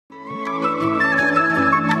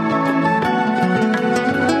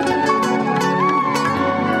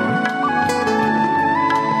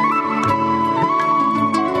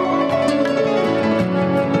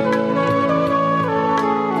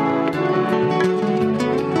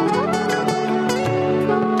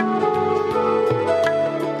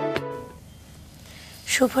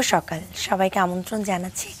শুভ সকাল সবাইকে আমন্ত্রণ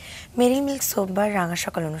জানাচ্ছি মেরি মিল্ক সোমবার রাঙা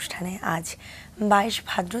সকাল অনুষ্ঠানে। আজ 22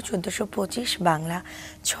 ভাদ্র 1425 বাংলা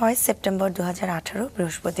 6 সেপ্টেম্বর 2018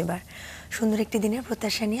 বৃহস্পতিবার। সুন্দর একটি দিনের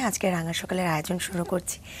প্রত্যাশা নিয়ে আজকে রাঙা সকালের আয়োজন শুরু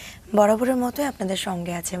করছি। বরাবরের মতোই আপনাদের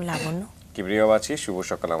সঙ্গে আছে আমি লাবণ্য। কিবরিয়াও আছি। শুভ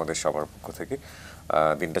সকাল আমাদের সবার পক্ষ থেকে।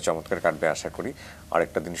 দিনটা চমৎকার কাটবে আশা করি।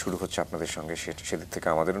 আরেকটা দিন শুরু হচ্ছে আপনাদের সঙ্গে, সেদিক থেকে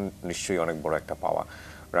আমাদেরও নিশ্চয়ই অনেক বড় একটা পাওয়া।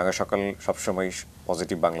 রাঙা সকাল সবসময়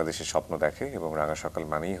পজিটিভ বাংলাদেশের স্বপ্ন দেখে এবং রাঙা সকাল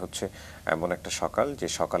মানেই হচ্ছে এমন একটা সকাল যে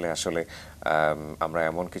সকালে আসলে আমরা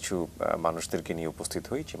এমন কিছু মানুষদেরকে নিয়ে উপস্থিত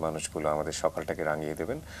হই যে মানুষগুলো আমাদের সকালটাকে রাঙিয়ে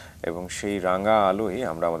দেবেন এবং সেই রাঙা আলোয়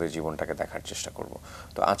আমরা আমাদের জীবনটাকে দেখার চেষ্টা করব।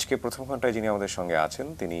 তো আজকে প্রথম ঘন্টায় যিনি আমাদের সঙ্গে আছেন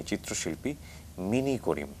তিনি চিত্রশিল্পী মিনি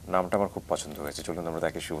করিম। নামটা আমার খুব পছন্দ হয়েছে, চলুন আমরা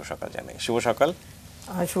তাকে শুভ সকাল জানাই। শুভ সকাল।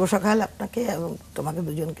 শুভ সকাল আপনাকে এবং তোমাকে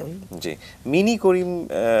দুজনকে। জি, মিনি করিম,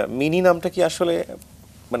 মিনি নামটা কি আসলে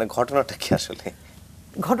মানে ঘটনাটা কি আসলে?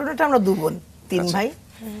 ঘটনাটা আমরা দু বোন, তিন ভাই।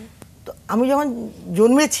 তো আমি যখন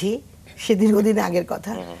জন্মেছি সে দীর্ঘদিন আগের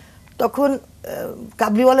কথা, তখন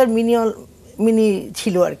কাবলিওয়ালার মিনি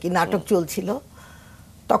ছিল আর কি, নাটক চলছিল।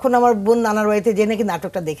 তখন আমার বোন নানার বাড়িতে যে নাকি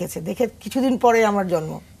নাটকটা দেখে কিছুদিন পরে আমার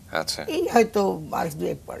জন্ম। আচ্ছা, এই হয়তো মাস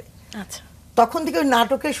দুয়েক পরে। আচ্ছা, তখন থেকে ওই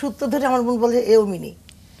নাটকের সূত্র ধরে আমার বোন বলছে এও মিনি,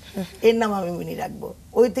 এর নাম আমি মিনি রাখবো।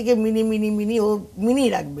 ওই থেকে মিনি মিনি মিনি ও মিনি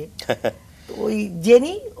রাখবে। ওই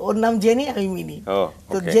জেনি, ওর নাম জেনি, আমি মিনি।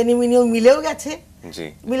 তো জেনি মিনিও মিলেও গেছে,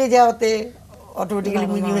 মিলে যাওয়াতে অটোমেটিক্যালি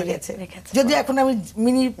মিনি হয়ে গেছে। যদি এখন আমি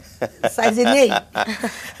মিনি সাইজে নেই,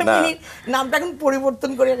 নামটা এখন পরিবর্তন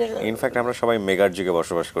করে। ইনফ্যাক্ট আমরা সবাই মেগার যুগে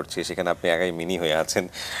বসবাস করছি, সেখানে আপনি একাই মিনি হয়ে আছেন।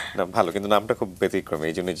 ভালো, কিন্তু নামটা খুব ব্যতিক্রমী,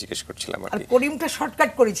 এই জন্য জিজ্ঞেস করছিলাম। আর করিমটা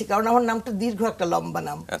শর্টকাট করেছি কারণ আমার নামটা দীর্ঘ একটা লম্বা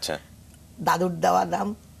নাম। আচ্ছা, দাদুর দেওয়া নাম,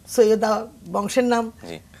 সৈয়দা বংশের নাম,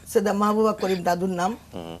 সৈয়দা মাহবুবা করিম দাদুর নাম,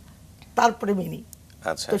 তারপরে মিনি।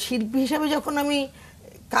 আচ্ছা, তো শিল্পী হিসাবে যখন আমি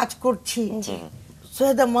কাজ করছি,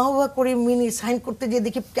 সৈয়দা মাহবুবা করিম মিনি সাইন করতে গিয়ে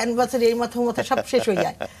দেখি ক্যানভাসের এই মাথা সব শেষ হয়ে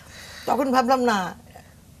যায়। তখন ভাবলাম না,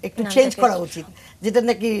 একটু চেঞ্জ করা উচিত, যেটা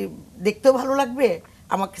নাকি দেখতেও ভালো লাগবে,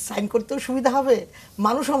 আমাকে সাইন করতেও সুবিধা হবে,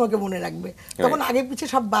 মানুষ আমাকে মনে রাখবে। তখন আগে পিছে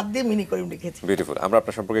সব বাদ দিয়ে মিনি করিম লিখেছি। বিউটিফুল। আমরা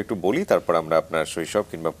আপনার সম্পর্কে একটু বলি, তারপর আমরা আপনার শৈশব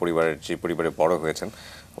কিংবা পরিবারে বড় হয়েছেন,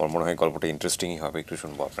 আমার মনে হয় গল্পটা ইন্টারেস্টিংই হবে, একটু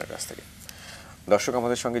শুনবো আপনার কাছ থেকে। দর্শক,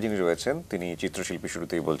 আমাদের সঙ্গে যিনি রয়েছেন তিনি চিত্রশিল্পী,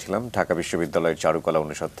 শুরুতেই বলছিলাম ঢাকা বিশ্ববিদ্যালয়ের চারুকলা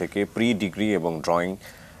অনুষদ থেকে প্রি ডিগ্রি এবং ড্রয়িং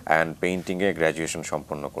অ্যান্ড পেইন্টিংয়ে গ্র্যাজুয়েশন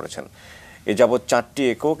সম্পন্ন করেছেন। এ যাবৎ 4টি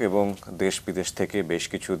একক এবং দেশ বিদেশ থেকে বেশ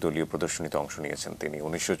কিছু দলীয় প্রদর্শনীতে অংশ নিয়েছেন তিনি।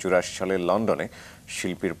 1984 সালে লন্ডনে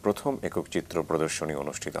শিল্পীর প্রথম একক চিত্র প্রদর্শনী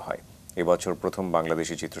অনুষ্ঠিত হয়। এবছর প্রথম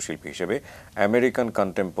বাংলাদেশি চিত্রশিল্পী হিসেবে আমেরিকান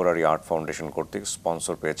কন্টেম্পোরারি আর্ট ফাউন্ডেশন কর্তৃক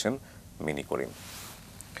স্পন্সর পেয়েছেন মিনি করিম।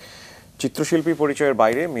 চিত্রশিল্পী পরিচয়ের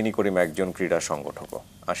বাইরে মিনি করিম একজন ক্রীড়া সংগঠকও।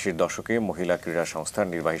 80-র দশকে মহিলা ক্রীড়া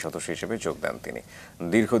সংস্থার নির্বাহী সদস্য হিসেবে যোগ দেন তিনি।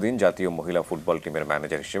 দীর্ঘদিন জাতীয় মহিলা ফুটবল টিমের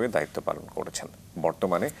ম্যানেজার হিসেবে দায়িত্ব পালন করেছেন।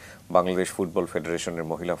 বর্তমানে বাংলাদেশ ফুটবল ফেডারেশনের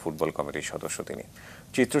মহিলা ফুটবল কমিটির সদস্য তিনি।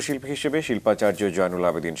 চিত্রশিল্পী হিসেবে শিল্পাচার্য জয়নুল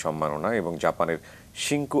আবেদিন সম্মাননা এবং জাপানের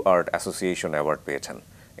শিঙ্কু আর্ট অ্যাসোসিয়েশন অ্যাওয়ার্ড পেয়েছেন।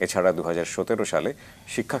 এছাড়া 2017 সালে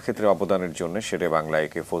শিক্ষাক্ষেত্রে অবদানের জন্য শেরে বাংলা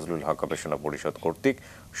একে ফজলুল হক গবেষণা পরিষদ কর্তৃক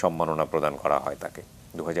সম্মাননা প্রদান করা হয় তাকে।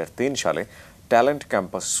 2003 সালে talent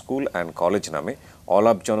campus school and college নামে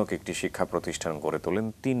অলাভজনক একটি শিক্ষা প্রতিষ্ঠান গড়ে তোলেন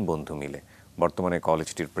 3 বন্ধু মিলে। বর্তমানে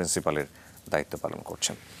কলেজটির প্রিন্সিপালের দায়িত্ব পালন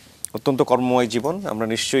করছেন। অত্যন্ত কর্মময় জীবন। আমরা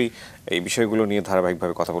নিশ্চয়ই এই বিষয়গুলো নিয়ে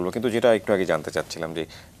ধারাবাহিকভাবে কথা বলবো, কিন্তু যেটা একটু আগে জানতে চাচ্ছিলাম যে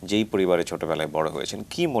যেই পরিবারে ছোটবেলায় বড় হয়েছেন,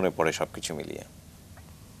 কি মনে পড়ে সবকিছু মিলিয়ে?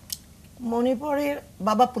 মনে পড়ে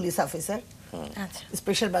বাবা পুলিশ অফিসার,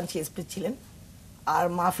 স্পেশাল ব্রাঞ্চে এসপি ছিলেন, আর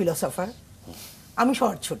মা ফিলোসফার। আমি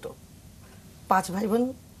সবার ছোট, 5 ভাই বোন,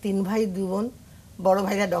 3 ভাই 2 বোন। বড়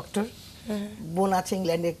ভাইরা ডক্টর, বোন আছে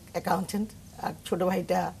ইংল্যান্ডে অ্যাকাউন্টেন্ট, আর ছোট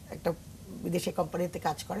ভাইটা একটা বিদেশি কোম্পানিতে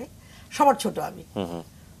কাজ করে। সবার ছোট আমি,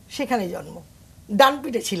 সেখানে জন্ম,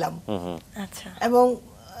 ডানপিটে ছিলাম। এবং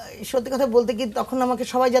সত্যি কথা বলতে কি, তখন আমাকে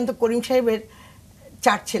সবাই জানতো করিম সাহেবের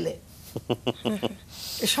 4 ছেলে।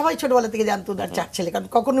 সবাই ছোটবেলা থেকে জানতো তার 4 ছেলে, কারণ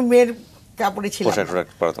কখনো মেয়ের কাপড়ে ছিলাম।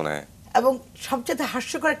 এবং সবচেয়ে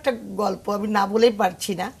হাস্যকর একটা গল্প আমি না বলেই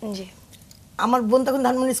পারছি না। আমার বোন তখন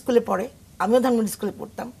ধানমন্ডি স্কুলে পড়ে, আমিও ধানমন্ডি স্কুলে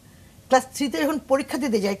পড়তাম। ক্লাস 3-তে যখন পরীক্ষা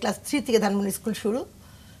দিতে যাই, ক্লাস 3 থেকে ধানমন্ডি স্কুল শুরু,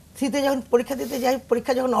 3-তে যখন পরীক্ষা দিতে যাই,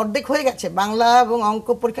 পরীক্ষা যখন অর্ধেক হয়ে গেছে, বাংলা এবং অঙ্ক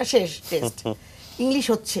পরীক্ষা শেষ, টেস্ট ইংলিশ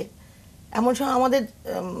হচ্ছে, এমন সময় আমাদের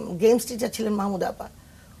গেমস টিচার ছিলেন মাহমুদ আপা।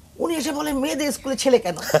 উনি এসে বলে, মেয়েদের স্কুলে ছেলে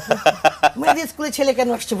কেন, মেয়েদের স্কুলে ছেলে কেন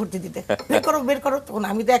আসছে ভর্তি দিতে, বের করো। তখন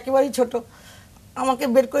আমি তো একেবারেই ছোট, আমাকে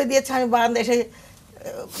বের করে দিয়েছে। আমি বারান্দায় এসে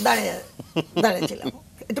দাঁড়িয়েছিলাম,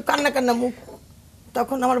 একটু কান্না মুখ।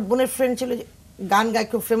 তখন আমার বোনের ফ্রেন্ড ছিল, গান গায়,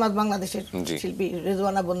 খুব ফেমাস বাংলাদেশের শিল্পী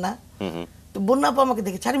রেজওয়ানা বন্যা। তো বন্যা আপা আমাকে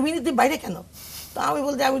দেখেছে, আরে মিনি তুই বাইরে কেন? তো আমি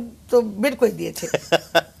বলতে আমি তো বের করে দিয়েছে।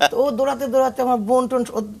 তো ও দৌড়াতে দৌড়াতে আমার বোন টোন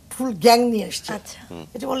ফুল গ্যাং নিয়ে এসছে। আচ্ছা।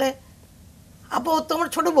 এটা বলে আপু ও তোমার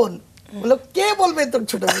ছোট বোন। বললো কে বলবে তোর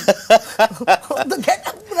ছোট বোন? ও তো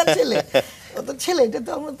পুরা ছেলে, ও তো ছেলে, এটা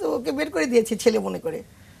তো আমরা তো ওকে বের করে দিয়েছি ছেলে মনে করে।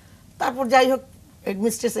 তারপর যাই হোক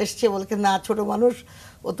হেডমিস্ট্রেস এসছে, বলকে না ছোট মানুষ,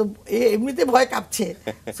 ও তো এমনিতে ভয় কাঁপছে,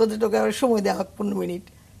 সোজা তোকে আবার সময় দেওয়া হোক 15 মিনিট।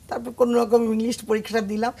 তারপর কোনো রকম ইংলিশ পরীক্ষাটা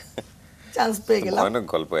দিলাম, চান্স পেয়ে গেলাম। ভয়ানক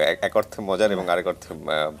গল্প, এক অর্থে মজার এবং আরেক অর্থে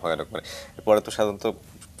ভয়ানক। মানে পরে তো সাধারণত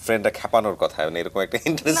ফ্রেন্ডরা খেপানোর কথা, মানে এরকম একটা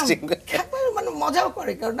ইন্টারেস্টিং মানে মজাও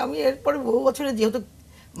করে, কারণ আমি এরপরে বহু বছরে যেহেতু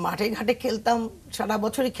মাঠে ঘাটে খেলতাম, সারা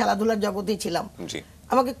বছরই খেলাধুলার জগতেই ছিলাম,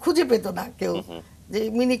 আমাকে খুঁজে পেত না কেউ যে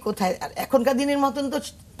মিনি কোথায়। আর এখনকার দিনের মতন তো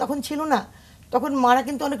তখন ছিল না, তখন মারা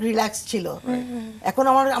কিন্তু অনেক রিল্যাক্স ছিল। এখন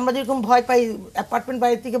আমরা যেরকম ভয় পাই, অ্যাপার্টমেন্ট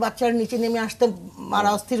বাইরে থেকে বাচ্চারা নিচে নেমে আসতে মারা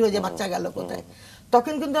অস্থির হয়ে যায় বাচ্চা গেল কোথায়,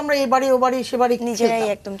 তখন কিন্তু আমরা এ বাড়ি ও বাড়ি সে বাড়ি নিজেরাই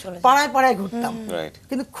একদম চলে পাড়ায় পাড়ায় ঘুরতাম,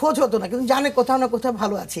 কিন্তু খোঁজ হতো না, কিন্তু জানে কোথাও না কোথাও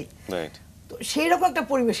ভালো আছি। তো সেই রকম একটা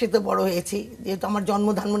পরিবেশে তো বড় হয়েছি, যেহেতু আমার জন্ম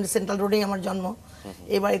ধানমন্ডি সেন্ট্রাল রোডেই আমার জন্ম,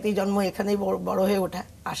 এই বাড়িতেই জন্ম, এখানেই বড় হয়ে ওঠা,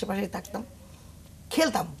 আশেপাশেই থাকতাম,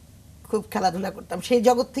 খেলতাম, খুব খেলাধুলা করতাম। সেই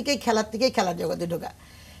জগৎ থেকেই খেলার জগতে ঢোকা।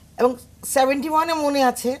 এবং 71-এ মনে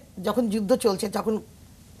আছে যখন যুদ্ধ চলছে, তখন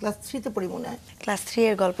ক্লাস 3-তে পড়ি মনে হয়। ক্লাস 3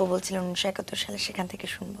 এর গল্প বলছিলেন 1971 সালে, সেখান থেকে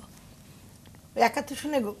শুনবো। 71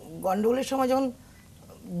 সনে গন্ডগোলের সময় যখন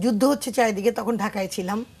যুদ্ধ হচ্ছে চারিদিকে, তখন ঢাকায়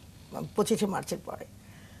ছিলাম 25শে মার্চের পরে।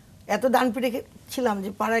 এত দান পিটে ছিলাম যে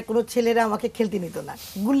পাড়ায় কোনো ছেলেরা আমাকে খেলতে নিত না,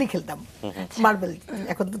 গুল্লি খেলতাম, মার্বেল,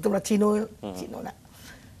 এখন তো তোমরা চিনো না।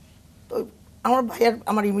 তো আমার ভাই আর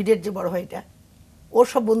আমার ইমিডিয়েট যে বড় ভাইটা, ওর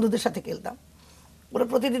সব বন্ধুদের সাথে খেলতাম। ওরা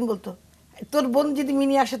প্রতিদিন বলতো তোর বোন যদি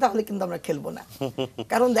মিনি আসে তাহলে কিন্তু আমরা খেলবো না,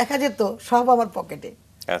 কারণ দেখা যেত সব আমার পকেটে।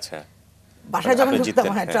 আচ্ছা, বাসায় যখন ঢুকতাম,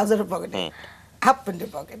 হ্যাঁ, ট্রাউজারের পকেটে, হাফ প্যান্টের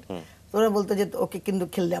পকেট। তোরা বলতো যে ওকে কিন্তু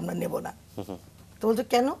খেললে আমরা নেব না। তো বলতো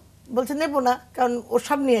কেন? বলছে নেব না কারণ ও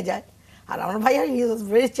সব নিয়ে যায়। আর আমার ভাই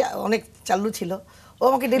অনেক চাল্লু ছিল, ও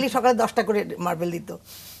আমাকে ডেলি সকালে 10টা করে মার্বেল দিত,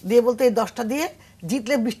 দিয়ে বলতো এই 10টা দিয়ে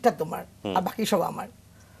জিতলে 20টা তোমার আর বাকি সব আমার।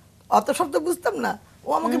 অত সব তো বুঝতাম না, ও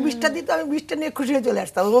আমাকে 20টা দিত, আমি 20টা নিয়ে খুশি হয়ে চলে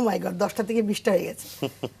আসতাম। ও মাই গড, 10টা থেকে 20টা হয়ে গেছে।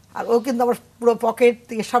 আর ও কিন্তু আমার পুরো পকেট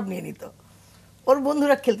থেকে সব নিয়ে নিত, ওর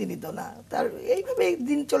বন্ধুরা খেলতে নিত না। তার এইভাবে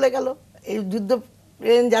দিন চলে গেল। এই যুদ্ধ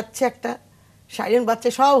ট্রেন যাচ্ছে, একটা সাইরেন বাচ্চা,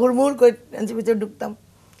 সব হুড়মুড় করে ট্রেনের ভিতরে ঢুকতাম।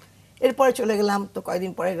 এরপরে চলে গেলাম তো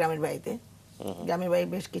কয়েকদিন পরে গ্রামের বাড়িতে। গ্রামের বাড়ি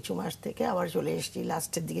বেশ কিছু মাস থেকে আবার চলে এসেছি,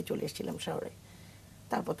 লাস্টের দিকে চলে এসেছিলাম শহরে।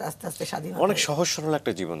 তারপর তো আস্তে আস্তে স্বাধীন। অনেক সহজ সরল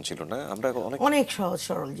একটা জীবন ছিল না? আমরা অনেক সহজ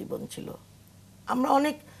সরল জীবন ছিল। আমরা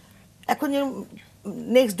অনেক, এখন যে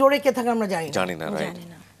নেক্সট ডোরে কে থাকে আমরা জানি না,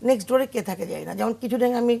 নেক্সট ডোরে কে থাকে জানি না। যেমন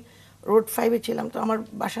কিছুদিন আমি রোড 5-এ ছিলাম, তো আমার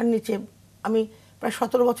বাসার নিচে আমি প্রায়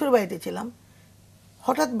 17 বছর বাড়িতে ছিলাম।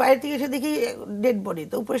 হঠাৎ বাইরে থেকে এসে দেখি ডেড বডি।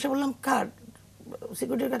 তো উপরে এসে বললাম কার?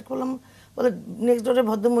 সিকিউরিটি গার্ড করলাম, বলে নেক্সট ডোরে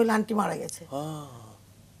ভদ্রমহিলা আন্টি মারা গেছে।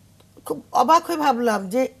 খুব অবাক হয়ে ভাবলাম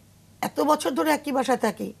যে এত বছর ধরে একই বাসায়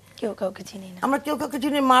থাকি, কেউ কাউকে চিনি না, আমরা কেউ কাউকে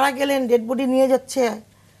চিনি, মারা গেলেন, ডেড বডি নিয়ে যাচ্ছে,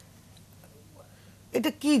 এটা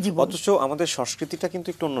কি জীবন? অথচ আমাদের সংস্কৃতিটা কিন্তু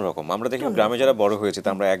একটু অন্যরকম। আমরা দেখি গ্রামে যারা বড় হয়েছে, তা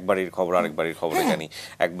আমরা এক বাড়ির খবর আরেক বাড়ির খবরে জানি,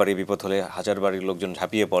 এক বাড়ির বিপদ হলে 1000 বাড়ির লোকজন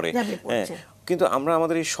ঝাঁপিয়ে পড়ে। হ্যাঁ, কিন্তু আমরা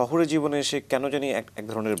আমাদের এই শহরের জীবনে এসে কেন জানি এক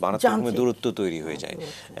ধরনের বানাত্মক দূরত্ব তৈরি হয়ে যায়।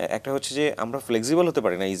 একটা হচ্ছে যে আমরা ফ্লেক্সিবল হতে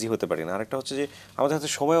পারি না, ইজি হতে পারি না, আরেকটা হচ্ছে যে আমাদের হাতে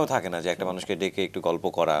সময়ও থাকে না যে একটা মানুষকে ডেকে একটু গল্প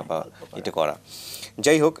করা বা এটা করা।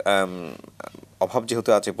 যাই হোক, অভাব যেহেতু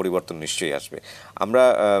আছে, পরিবর্তন নিশ্চয়ই আসবে। আমরা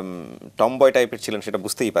টমবয় টাইপের ছিলেন সেটা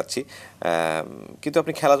বুঝতেই পারছি, কিন্তু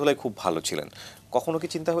আপনি খেলাধুলায় খুব ভালো ছিলেন। কখনো কি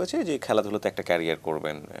চিন্তা হয়েছে যে খেলাধুলাতে একটা ক্যারিয়ার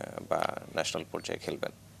করবেন বা ন্যাশনাল পর্যায়ে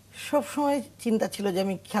খেলবেন? সব সময় চিন্তা ছিল যে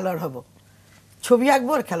আমি খেলোয়াড় হব, ছবি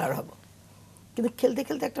আঁকবো আর খেলোয়াড় হব। কিন্তু খেলতে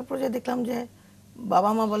খেলতে একটা পর্যায়ে দেখলাম যে বাবা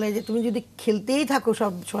মা বলে যে তুমি যদি খেলতেই থাকো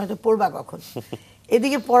সব সময়, তো পড়বা কখন?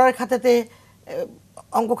 এদিকে পড়ার খাতাতে,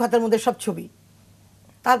 অঙ্ক খাতার মধ্যে সব ছবি,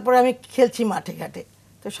 তারপরে আমি খেলছি মাঠে ঘাটে,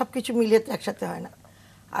 তো সব কিছু মিলিয়ে তো একসাথে হয় না।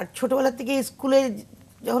 আর ছোটোবেলা থেকে স্কুলে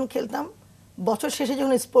যখন খেলতাম, বছর শেষে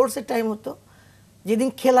যখন স্পোর্টসের টাইম হতো, যেদিন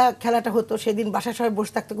খেলাটা হতো সেদিন বাসায় সবাই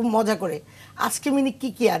বসে থাকতো খুব মজা করে, আজকে মিনি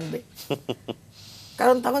কি আনবে।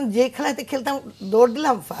 কারণ তখন যে খেলাতে খেলতাম, দৌড়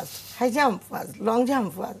দিলাম first, high jump first, long jump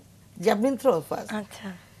first, javelin throw first,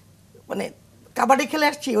 মানে কাবাডি খেলে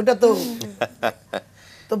আসছি ওটা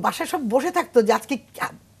তো বাসায় সব বসে থাকতো যে আজকে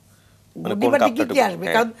কি আসবে।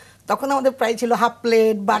 কারণ তখন আমাদের প্রায় ছিল হাফ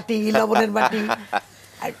প্লেট, বাটি, লবণের বাটি।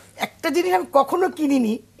 আর একটা জিনিস আমি কখনো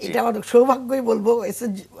কিনিনি, এটা আমার সৌভাগ্যই বলবো,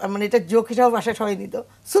 মানে এটা জোক হিসাবে বাসায় সবাই নিত,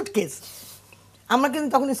 সুটকেস। আমরা কিন্তু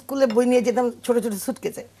তখন স্কুলে বই নিয়ে যেতাম ছোট ছোট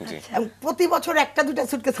সুটকেসে, এবং প্রতি বছর 1-2টা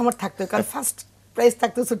সুটকেস আমার থাকতো, কারণ ফার্স্ট প্রাইজ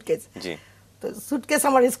থাকতো সুটকেস। তো সুটকেস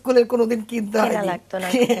আমার স্কুলের কোনোদিন কিনতে হয় কেনা লাগতো না।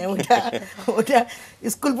 ওটা ওটা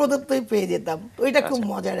স্কুল প্রদত্তই পেয়ে যেতাম। তো ওইটা খুব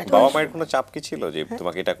মজার একটা বাবা মায়ের কোনো চাপ কি ছিল যে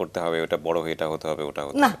তোমাকে এটা করতে হবে, ওটা বড় হয়ে এটা হতে হবে, ওটা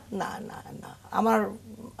হতে না হবে? না না না আমার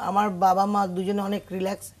আমার বাবা মা দুজনে অনেক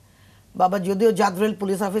রিল্যাক্স। বাবা যদিও জাদরেল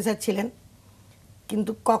পুলিশ অফিসার ছিলেন,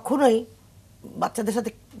 কিন্তু কখনোই বাচ্চাদের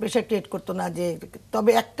সাথে প্রেশার ক্রিয়েট করতো না। যে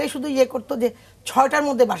তবে একটাই শুধু ইয়ে করতো যে 6টার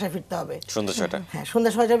মধ্যে বাসায় ফিরতে হবে, সন্ধ্যা 6টা। হ্যাঁ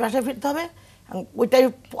সন্ধ্যা 6টায় বাসায় ফিরতে হবে। ওইটাই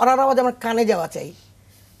পড়ার আওয়াজ আমার কানে যাওয়া চাই।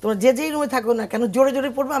 তোমরা যে যেই রুমে থাকো না কেন জোরে জোরে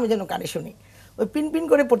পড়বে, আমি যেন কানে শুনি। ওই পিন পিন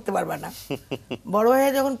করে পড়তে পারবা না। বড় হয়ে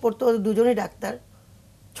যখন পড়তো, ওদের দুজনেই ডাক্তার।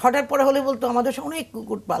 6টার পরে হলে বলতো আমাদের সঙ্গে অনেক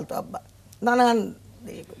কুকুর পালতো আব্বা, নানান।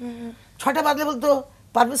 6টা বাজলে বলতো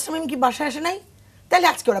পারভেজ শামীম কি বাসায় আসে নাই, তাহলে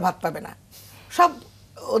আজকে ওরা ভাত পাবে না, সব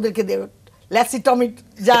ওদেরকে দিয়ে ল্যাসি টমিট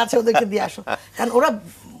যা আছে ওদেরকে দিয়ে আসো। কারণ ওরা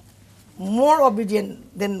মোর অবিডিয়েন্ট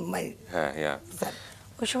দেন মাই স্যার।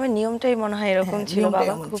 ওই সময় নিয়মটাই মনে হয় এরকম ছিল,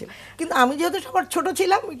 বাবা খুব কিন্তু আমি যেহেতু সবার ছোট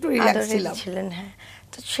ছিলাম, একটু রিল্যাক্স ছিলাম। ছিলেন। হ্যাঁ,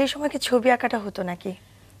 তো সেই সময় কি ছবি আঁকাটা হতো নাকি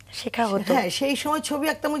শেখা হতো? হ্যাঁ, সেই সময় ছবি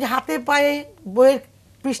আঁকতাম ওই যে হাতে পায়ে, বইয়ের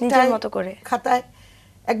পৃষ্ঠার মতো করে, খাতায়।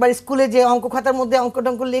 একবার স্কুলে যে অঙ্ক খাতার মধ্যে অঙ্ক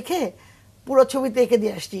টঙ্ক লিখে পুরো ছবিতে এঁকে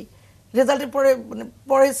দিয়ে আসছি। রেজাল্টের পরে মানে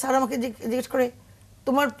পরে স্যার আমাকে জিজ্ঞেস করে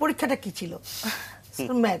তোমার পরীক্ষাটা কি ছিল?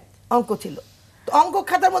 ম্যাথ, অঙ্ক ছিল। তো অঙ্ক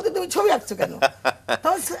খাতার মধ্যে তুমি ছবি আঁকছো কেন?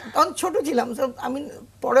 তখন ছোট ছিলাম। আমি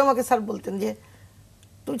পরে আমাকে স্যার বলতেন যে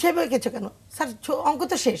তুমি ছবি এঁকেছো কেন? স্যার অঙ্ক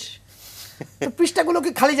তো শেষ, তো পৃষ্ঠাগুলো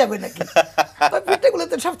কি খালি যাবে নাকি?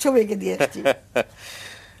 পৃষ্ঠাগুলোতে সব ছবি এঁকে দিয়ে আসছি।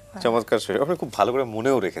 চমৎকার। আপনি খুব ভালো করে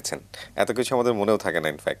মনেও রেখেছেন, এত কিছু আমাদের মনেও থাকে না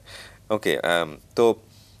ইনফ্যাক্ট। ওকে, তো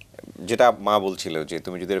যেটা মা বলছিল যে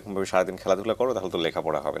তুমি যদি এরকম ভাবে সারাদিন খেলাধুলা করো তাহলে তো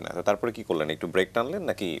লেখাপড়া হবে না, তো তারপরে কি করলেন? একটু ব্রেক টানলেন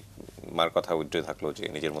নাকি মার কথা উজ্জ্ব থাকলো যে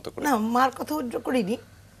নিজের মতো করে? না, মার কথা উজ্জ্ব করিনি,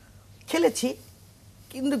 খেলেছি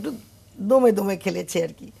কিন্তু একটু দমে দমে খেলেছি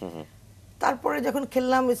আর কি। তারপরে যখন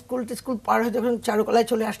খেললাম, স্কুল পার হয়ে যখন চারুকলায়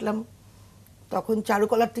চলে আসলাম, তখন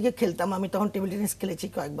চারুকলার থেকে খেলতাম। আমি তখন টেবিল টেনিস খেলেছি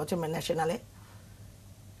কয়েক বছর ন্যাশনালে,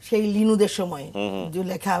 সেই লিনুদের সময়।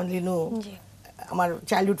 জুলেখা, লিনু, আমার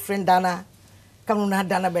চাইল্ডহুড ফ্রেন্ড ডানা, কেমন না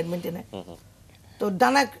ডানা ব্যাডমিন্টনে। তো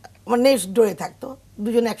ডানা আমার নেক্সট ডোরে থাকতো,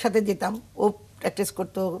 দুজনে একসাথে যেতাম। ও প্র্যাকটিস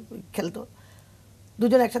করতো, খেলতো,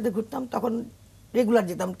 দুজনে একসাথে ঘুরতাম। তখন রেগুলার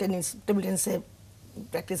যেতাম টেবিল টেনিসে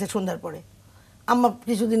প্র্যাকটিসে সন্ধ্যার পরে। আম্মা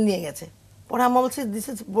কিছুদিন নিয়ে গেছে, পরে আম্মা বলছে দিস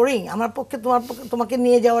ইজ বোরিং, আমার পক্ষে তোমাকে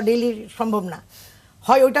নিয়ে যাওয়া ডেইলি সম্ভব না,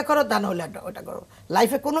 হয় ওইটা করো তা নাহলে ওটা করো।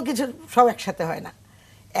 লাইফে কোনো কিছু সব একসাথে হয় না,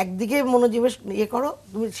 একদিকে মনোনিবেশ ইয়ে করো,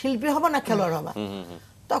 তুমি শিল্পী হবা না খেলোয়াড় হবা।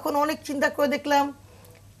 তখন অনেক চিন্তা করে দেখলাম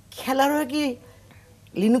খেলার হয়ে কি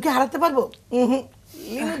লিনুকে হারাতে পারবো?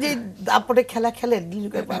 লিনু যে দাপটে খেলা খেলে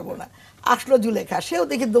লিনুকে পারবো না। আসলো জুলেখা, সেও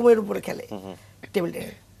দেখি দমের উপরে খেলে টেবিল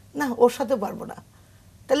টেনিস, না ওর সাথে পারবো না।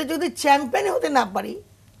 তাহলে যদি চ্যাম্পিয়ন হতে না পারি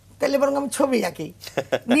তাহলে বরং আমি ছবি আঁকি।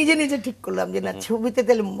 নিজে নিজে ঠিক করলাম যে না, ছবিতে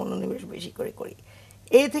তাহলে মনোনিবেশ বেশি করে করি।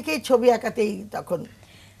 এই থেকেই ছবি আঁকাতেই তখন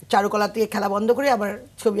চারুকলা থেকে খেলা বন্ধ করে আবার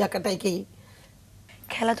ছবি আঁকাটাইকেই।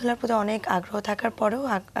 খেলাধুলার প্রতি অনেক আগ্রহ থাকার পরেও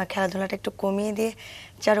খেলাধুলাটা একটু কমিয়ে দিয়ে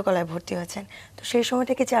চারুকলায় ভর্তি হয়েছেন। তো সেই সময়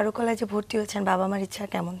থেকে চারুকলায় যে ভর্তি হয়েছেন, বাবা মার ইচ্ছা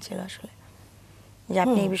কেমন ছিল আসলে যে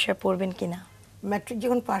আপনি এই বিষয়ে পড়বেন কিনা? ম্যাট্রিক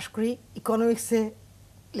যখন পাশ করি, ইকোনমিক্সে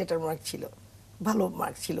লেটার মার্ক ছিল, ভালো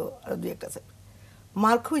মার্ক ছিল, আর দুই একটা সাবজেক্ট।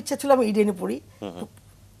 মার খুব ইচ্ছা ছিল আমি ইডেনে পড়ি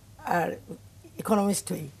আর ইকোনমিস্ট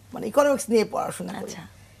হই, মানে ইকোনমিক্স নিয়ে পড়াশোনা করি।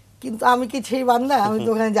 কিন্তু আমি কি সেই বান্দা, আমি তো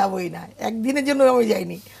ওখানে যাবোই না, একদিনের জন্য আমি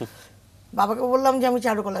যাইনি। বাবাকে বললাম যে আমি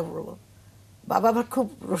চারুকলায় পড়বো। বাবা আবার খুব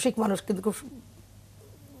রসিক মানুষ, কিন্তু খুব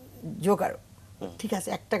জোকার। ঠিক আছে,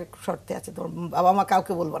 একটা শর্তে আছে, তোমার বাবা মা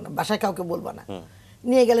কাউকে বলবা না, বাসায় কাউকে বলবা না।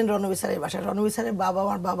 নিয়ে গেলেন রণবীর স্যারের বাসায়। রণবীর স্যারের বাবা,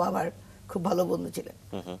 আমার বাবা আবার খুব ভালো বন্ধু ছিলেন।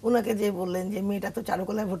 ওনাকে যে বললেন যে মেয়েটা তো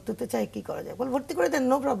চারুকলায় ভর্তি হতে চায়, কি করা যায়? বল ভর্তি করে দেন,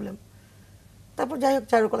 নো প্রবলেম। তারপর যাই হোক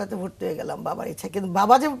চারুকলাতে ভর্তি হয়ে গেলাম বাবার ইচ্ছা। কিন্তু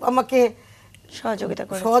বাবা যে আমাকে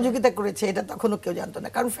সহযোগিতা করেছে এটা তখনও কেউ জানতো না,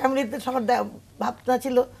 কারণ ফ্যামিলিতে সবার ভাবনা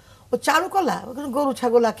ছিল ও চারুকলা, ওখানে গরু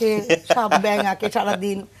ছাগল আঁকে, সাপ ব্যাং আঁকে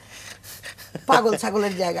সারাদিন, পাগল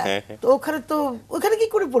ছাগলের জায়গা। তো ওখানে কি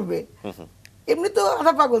করে পড়বে? এমনি তো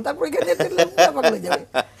আধা পাগল, তারপর এখানে পাগল হয়ে যাবে।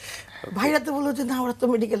 ভাইরা তো বললো যে না, ওরা তো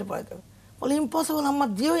মেডিকেলে পড়াতে হবে। বলে ইম্পসিবল, আমার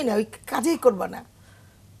যেওই না, ওই কাজেই করবা না।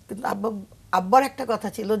 কিন্তু আব্বার একটা কথা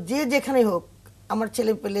ছিল, যে যেখানে হোক আমার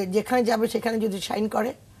ছেলে পেলে যেখানে যাবে সেখানে যদি সাইন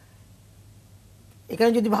করে,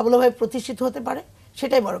 এখানে যদি ভালোভাবে প্রতিষ্ঠিত হতে পারে,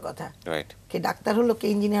 সেটাই বড় কথা। কে ডাক্তার হলো, কে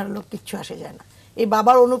ইঞ্জিনিয়ার হলো, কিচ্ছু আসে যায় না। এই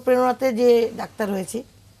বাবার অনুপ্রেরণাতে যে ডাক্তার হয়েছি।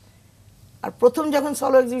 আর প্রথম যখন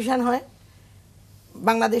সলো এক্সিবিশন হয়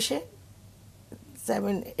বাংলাদেশে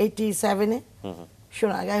 87-এ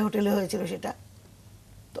সোনাগাঁয় হোটেলে হয়েছিল সেটা।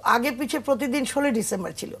 তো আগে পিছে প্রতিদিন 16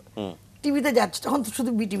 ডিসেম্বর ছিল, টিভিতে যাচ্ছে, তখন তো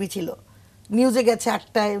শুধু বিটিভি ছিল। নিউজে গেছে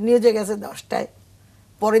 8টায়, নিউজে গেছে 10টায়,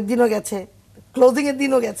 পরের দিনও গেছে, ক্লোজিং এর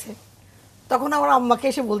দিনও গেছে। তখন আমার আম্মাকে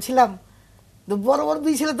এসে বলছিলাম, তো বড় বড়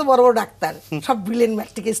দুই ছেলে তো বড় বড় ডাক্তার, সব brilliant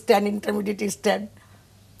matric stand, intermediate stand,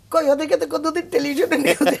 কই ওদেরকে তো কোনোদিন টেলিভিশনে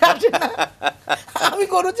নিউজে আসে না। আমি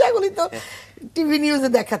গরু ছাগলি তো টিভি নিউজে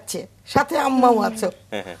দেখাচ্ছে, সাথে আম্মাও আছো।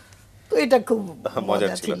 তো এটা খুব মজা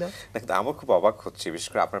ছিল। কিন্তু আমার খুব অবাক হচ্ছে, বিশেষ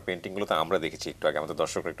করে আপনার পেন্টিং গুলো তো আমরা দেখেছি একটু আগে, আমাদের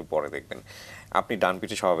দর্শকরা একটু পরে দেখবেন। আপনি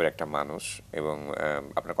ডানপিটে স্বভাবের একটা মানুষ এবং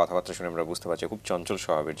আপনার কথাবার্তা শুনে আমরা বুঝতে পারছি খুব চঞ্চল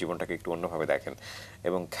স্বভাবের, জীবনটাকে একটু অন্যভাবে দেখেন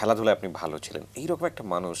এবং খেলাধুলায় আপনি ভালো ছিলেন। এইরকম একটা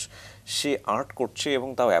মানুষ সে আর্ট করছে এবং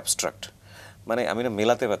তাও অ্যাবস্ট্রাক্ট, মানে আমি না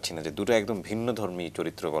মেলাতে পারছি না যে দুটো একদম ভিন্ন ধর্মী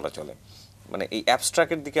চরিত্র বলা চলে। মানে এই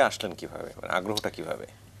অ্যাবস্ট্রাক্টের দিকে আসলেন কিভাবে, মানে আগ্রহটা কিভাবে?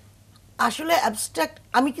 আসলে অ্যাবস্ট্রাক্ট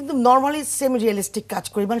আমি কিন্তু নর্মালি সেমি রিয়েলিস্টিক কাজ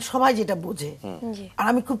করি, মানে সবাই যেটা বোঝে। আর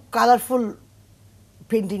আমি খুব কালারফুল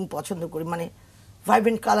পেন্টিং পছন্দ করি, মানে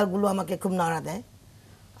ভাইব্রেন্ট কালারগুলো আমাকে খুব নাড়া দেয়।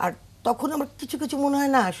 আর তখন আমার কিছু কিছু মনে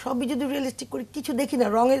হয় না সবই যদি রিয়েলিস্টিক করি, কিছু দেখি না,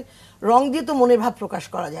 রং দিয়ে তো মনের ভাব প্রকাশ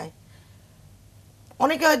করা যায়।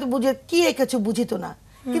 অনেকে হয়তো বুঝে কি এঁকেছো বুঝিত না,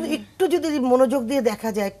 কিন্তু একটু যদি মনোযোগ দিয়ে দেখা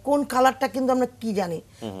যায় কোন কালারটা, কিন্তু আমরা কি জানি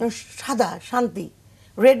সাদা শান্তি,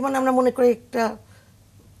 রেড মানে আমরা মনে করি একটা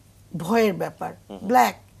ভয়ের ব্যাপার,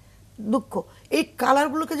 ব্ল্যাক দুঃখ। এই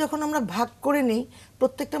কালারগুলোকে যখন আমরা ভাগ করে নেই,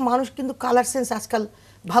 প্রত্যেকটা মানুষ কিন্তু কালার সেন্স আজকাল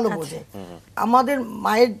ভালো বোঝে। আমাদের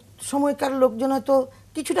মায়ের সময়কার লোকজন হয়তো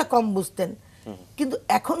কিছুটা কম বুঝতেন, কিন্তু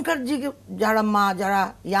এখনকার যারা মা, যারা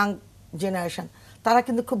ইয়াং জেনারেশন, তারা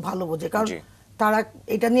কিন্তু খুব ভালো বোঝে, কারণ তারা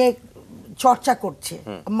এটা নিয়ে চর্চা করছে।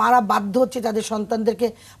 মারা বাধ্য হচ্ছে তাদের সন্তানদেরকে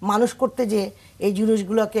মানুষ করতে, যে এই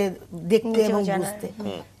জিনিসগুলোকে দেখতে এবং বুঝতে।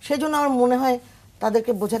 সেজন্য আমার মনে হয়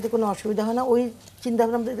তাদেরকে বোঝাতে কোনো অসুবিধা হয় না। ওই চিন্তা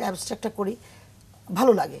ভাবনা আমরা অ্যাবস্ট্রাক্টটা করি,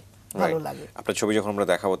 ভালো লাগে, ভালো লাগে। আপনার ছবি যখন আমরা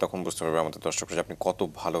দেখাবো তখন বুঝতে পারবে আমাদের দর্শকরা যে আপনি কত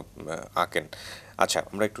ভালো আঁকেন। আচ্ছা,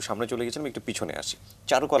 আমরা একটু সামনে চলে গেছিলাম, একটু পিছনে আসি।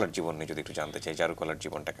 চারুকলার জীবন নিয়ে যদি একটু জানতে চাই, চারুকলার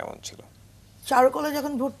জীবনটা কেমন ছিল? চারুকলা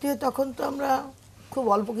যখন ভর্তি হয় তখন তো আমরা খুব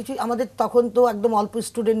অল্প কিছু, আমাদের তখন তো একদম অল্প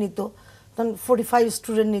স্টুডেন্ট নিত, তখন 45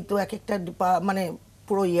 স্টুডেন্ট নিত এক একটা, মানে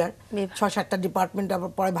পুরো ইয়ার 6-7টা ডিপার্টমেন্ট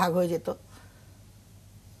আবার পরে ভাগ হয়ে যেত।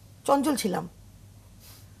 চঞ্চল ছিলাম,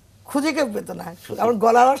 খুঁজে কেউ পেত না। আমার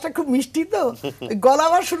গলা আওয়াজটা খুব মিষ্টি, তো গলা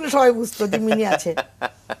আওয়াজ শুনলে সবাই বুঝতো যে মিনি আছে,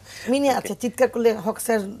 মিনি আছে। চিৎকার করলে হক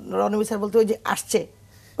স্যার, রণবীর স্যার বলতো ওই যে আসছে,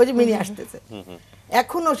 ওই যে মিনি আসতেছে।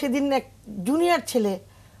 এখনো সেদিন এক জুনিয়র ছেলে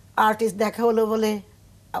আর্টিস্ট দেখা হলো, বলে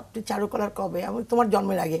আপনি চারুকলার কবে? আমি তোমার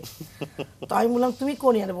জন্মের আগে। তো আমি বললাম তুমি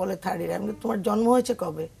কোন ইয়ারে? বলে থার্ড ইয়ার। আমি তোমার জন্ম হয়েছে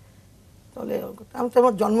কবে? তাহলে আমি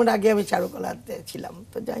তোমার জন্মের আগে আমি চারুকলাতে ছিলাম।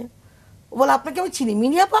 তো যাই, ও বলে আপনাকে আমি চিনি,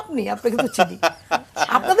 মিনি আপা আপনি, আপনাকে তো চিনি।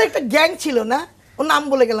 আপনাদের একটা গ্যাং ছিল না? ও নাম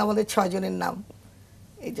বলে গেল, আমাদের 6 জনের নাম,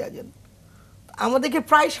 এই 6 জন। আমাদেরকে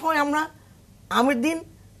প্রায় সময় আমরা আমের দিন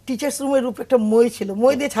টিচার্স রুমের উপরে একটা মই ছিল,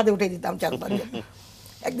 মই দিয়ে ছাদে উঠে দিতাম 4-5 জন।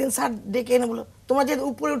 একদিন স্যার ডেকে এনে বলো, তোমার যে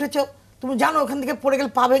উপরে উঠেছো তুমি জানো ওখান থেকে পড়ে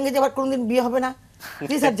গেলে পা ভেঙে যাবার কোনোদিন বিয়ে হবে না?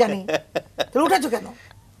 জি স্যার জানি। তুমি উঠেছো কেন?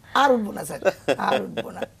 আর উঠবো না স্যার, আর উঠবো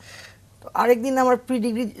না। তো আরেকদিন আমার প্রি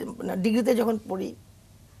ডিগ্রি, ডিগ্রিতে যখন পড়ি,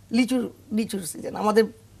 লিচুর সিজন, আমাদের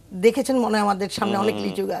দেখেছেন মনে হয় আমাদের সামনে অনেক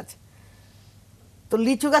লিচু গাছ। তো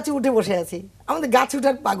লিচু গাছে উঠে বসে আছি, আমাদের গাছ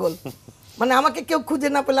উঠার পাগল, মানে আমাকে কেউ খুঁজে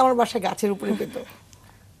না পেলে আমার বাসায় গাছের উপরে পেত।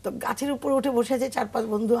 তো গাছের উপরে উঠে বসে আছে 4-5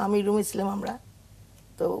 বন্ধু, আমি রুমে ছিলাম আমরা।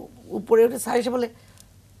 তো উপরে উঠে স্যার এসে বলে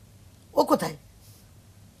ও কোথায়?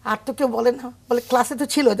 আর তো কেউ বলে না, বলে ক্লাসে তো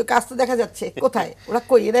ছিল, তো কাজ তো দেখা যাচ্ছে, কোথায় ওরা,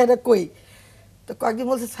 কই এরা কই? তো কয়েকদিন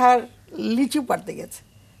বলছে স্যার লিচু পাড়তে গেছে।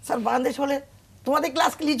 স্যার বারান্দায় বলে তোমাদের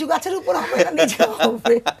ক্লাস কি লিচু গাছের উপর হবে না নিচে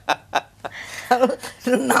হবে?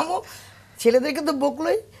 নামও, ছেলেদেরকে তো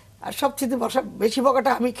বকলোই, আর সবচেয়ে বেশি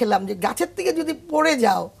বকাটা আমি খেলাম, যে গাছের থেকে যদি পড়ে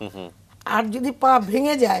যাও আর যদি পা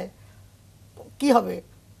ভেঙে যায় কি হবে?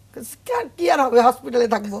 কি আর হবে, হসপিটালে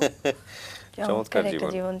থাকবো। চমৎকার একটা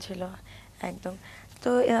জীবন ছিল একদম। তো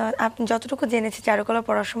আপনি যতটুকু জেনেছি, চারুকলা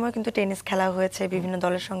পড়ার সময় কিন্তু টেনিস খেলা হয়েছে, বিভিন্ন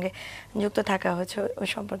দলের সঙ্গে যুক্ত থাকা হয়েছে, ওই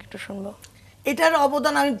সম্পর্কে একটু শুনবো। এটার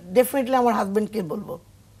অবদান আমি ডেফিনেটলি আমার হাজবেন্ডকে বলবো,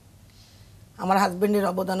 আমার হাজবেন্ডের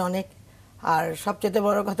অবদান অনেক। আর সবচেয়ে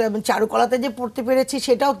বড় কথা, আমি চারুকলাতে যে পড়তে পেরেছি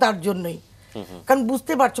সেটাও তার জন্যই, কারণ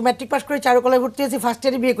বুঝতে পারছো ম্যাট্রিক পাস করে চারুকলায় ভর্তি হয়েছি, ফার্স্ট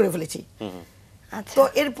ইয়ারে বিয়ে করে ফেলেছি। তো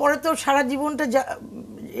এরপরে তো সারা জীবনটা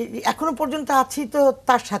এখনো পর্যন্ত আছি তো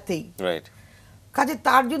তার সাথেই। কাজে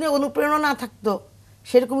তার যদি অনুপ্রেরণা না থাকতো,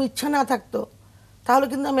 সেরকম ইচ্ছা না থাকতো, তাহলে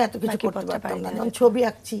কিন্তু আমি এত কিছু করতে পারতাম না। যেমন ছবি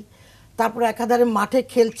আঁকছি, তারপরে একাধারে মাঠে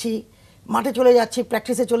খেলছি, মাঠে চলে যাচ্ছি,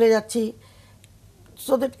 প্র্যাকটিসে চলে যাচ্ছি।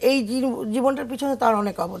 সো দ্যাট এই জীবনটার পিছনে তার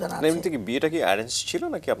অনেক অবদান আছে। এমনি কি বিয়েটা কি অ্যারেঞ্জ ছিল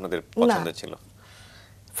নাকি আপনাদের পছন্দের ছিল?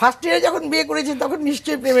 ফার্স্ট ইয়ারে যখন বিয়ে করেছি তখন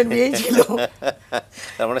নিশ্চয়ই প্রেমের বিয়েই ছিল।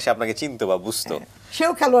 তার মানে সে আপনাকে চিনতো বা বুঝতো?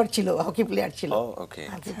 সেও খেলোয়াড় ছিল, হকি প্লেয়ার ছিল। ওকে,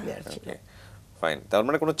 হকি প্লেয়ার ছিল। ফাইন, তার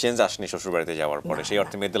মানে কোনো চেঞ্জ আসেনি শ্বশুর বাড়িতে যাওয়ার পরে, সেই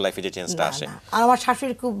অর্থে মেয়েদের লাইফে যে চেঞ্জটা আসে। আর আমার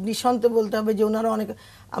শাশুড়ি খুব নিঃসন্দেহে বলতে হবে যে ওনারা অনেক,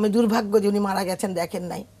 আমি দুর্ভাগ্য যে উনি মারা গেছেন দেখেন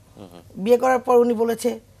নাই। বিয়ে করার পর উনি বলেছে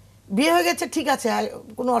বিয়ে হয়ে গেছে ঠিক আছে,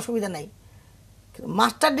 কোনো অসুবিধা নাই,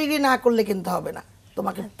 মাস্টার ডিগ্রি না করলে কিন্তু হবে না,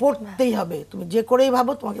 তোমাকে পড়তেই হবে, তুমি যে করেই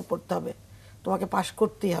ভাবো তোমাকে পড়তে হবে, তোমাকে পাশ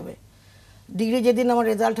করতেই হবে। ডিগ্রি যেদিন আমার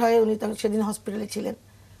রেজাল্ট হয় উনি তখন সেদিন হসপিটালে ছিলেন।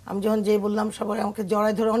 আমি যখন যেয়ে বললাম সবাই আমাকে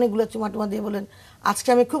জড়ায় ধরে অনেকগুলো চুমা টুমা দিয়ে বলেন আজকে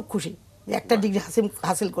আমি খুব খুশি যে একটা ডিগ্রি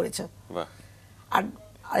হাসিল করেছে। আর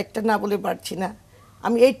আরেকটা না বলে পারছি না,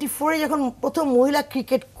 আমি 84-এ যখন প্রথম মহিলা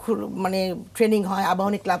ক্রিকেট মানে ট্রেনিং হয়,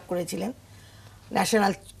 আবাহনী ক্লাব করেছিলেন,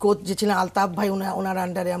 ন্যাশনাল কোচ যে ছিলেন আলতাফ ভাই, ওনার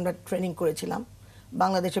আন্ডারে আমরা ট্রেনিং করেছিলাম।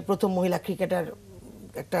 বাংলাদেশের প্রথম মহিলা ক্রিকেটার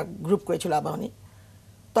একটা গ্রুপ করেছিল আবাহনী।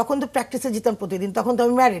 তখন তো প্র্যাকটিসে যেতাম প্রতিদিন, তখন তো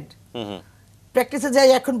আমি ম্যারিড, প্র্যাকটিসে যাই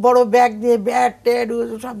এখন বড় ব্যাগ নিয়ে, ব্যাট ট্যাড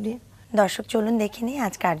সব নিয়ে। দর্শক চলুন দেখে নিই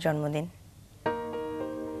আজ কার জন্মদিন।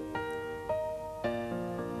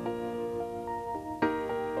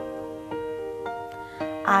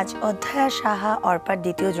 আজ অধ্যয়া সাহা অর্পার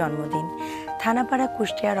দ্বিতীয় জন্মদিন। থানাপাড়া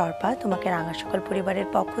কুষ্টিয়ার অর্পা, তোমাকে রাঙা সকাল পরিবারের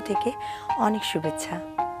পক্ষ থেকে অনেক শুভেচ্ছা।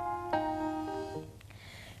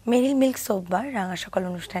 মেরিল মিল্ক সোপবার রাঙা সকাল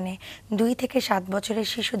অনুষ্ঠানে 2 থেকে 7 বছরের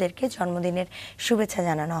শিশুদেরকে জন্মদিনের শুভেচ্ছা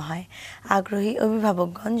জানানো হয়। আগ্রহী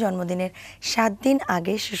অভিভাবকগণ জন্মদিনের 7 দিন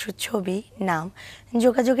আগে শিশুর ছবি, নাম,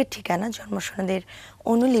 যোগাযোগের ঠিকানা, জন্মসনদের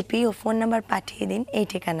অনুলিপি ও ফোন নাম্বার পাঠিয়ে দিন এই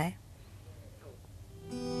ঠিকানায়।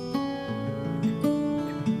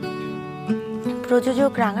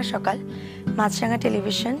 প্রযোজক রাঙা সকাল, মাছরাঙ্গা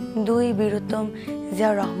টেলিভিশন, 2 বীরুত্তম,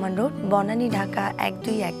 জিয়াউর রহমান রোড, বনানী, ঢাকা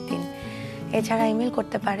 1213। এছাড়া ইমেল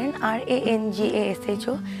করতে পারেন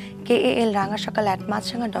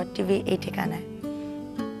rangasokal@maasranga.tv এই ঠিকানায়।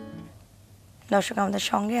 দর্শক আমাদের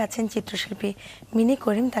সঙ্গে আছেন চিত্রশিল্পী মিনি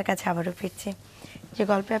করিম, তার কাছে আবারও ফিরছি। যে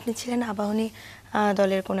গল্পে আপনি ছিলেন আবাহনী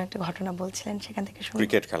দলের কোনো একটা ঘটনা বলছিলেন, সেখান থেকে শুনুন।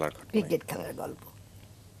 ক্রিকেট খেলার গল্প।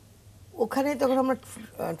 ওখানে তখন আমরা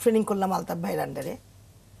ট্রেনিং করলাম আলতাফ ভাইয়ের আন্ডারে,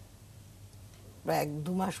 প্রায়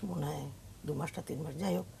 2 মাস মনে হয়, 2 মাস না 3 মাস,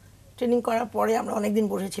 যাই হোক। ট্রেনিং করার পরে আমরা অনেকদিন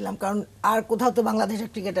বসেছিলাম, কারণ আর কোথাও তো বাংলাদেশের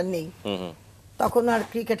ক্রিকেটার নেই, তখন আর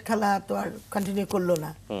ক্রিকেট খেলা তো আর কন্টিনিউ করলো না।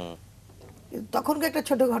 তখনকার একটা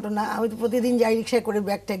ছোট ঘটনা, আমি তো প্রতিদিন যাই রিক্সায় করে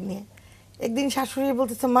ব্যাগ ট্যাগ নিয়ে। একদিন শাশুড়ি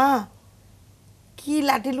বলতেছে, মা কি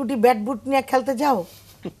লাঠি লুটি ব্যাট বুট নিয়ে খেলতে যাও,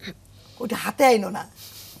 ওইটা হাতে আইনো না,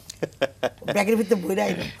 ব্যাগের ভিতরে বইরে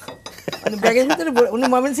আইনো। মানে ব্যাগের ভিতরে, উনি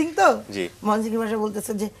ময়মন সিং তো, ময়মন সিং ভাষা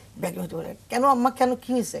বলতেছে যে ব্যাগের ভিতরে বইরে। কেন আম্মা, কেন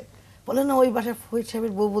কি হয়েছে? বলে না ওই বাসায় ফরিদ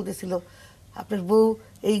সাহেবের বউ বলতেছিল আপনার বউ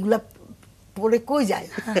এইগুলা পরে কই যায়,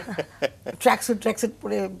 ট্র্যাকস্যুট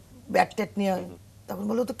পরে ব্যাট ট্যাট নিয়ে। তখন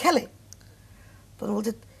বলে তো খেলে, তখন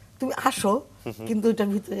বলছে তুমি আসো কিন্তু ওইটার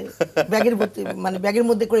ভিতরে ব্যাগের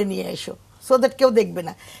মধ্যে করে নিয়ে এসো, সো দ্যাট কেউ দেখবে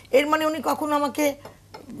না। এর মানে উনি কখনো আমাকে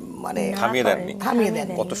মানে থামিয়ে দেন।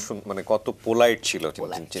 কত পোলাইট ছিল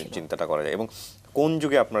চিন্তাটা করা যায়। এবং কোন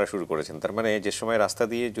যুগে আপনারা শুরু করেছেন? তার মানে যে সময় রাস্তা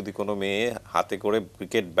দিয়ে যদি কোনো মেয়ে হাতে করে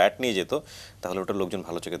ক্রিকেট ব্যাট নিয়ে যেত, তাহলে ওটা লোকজন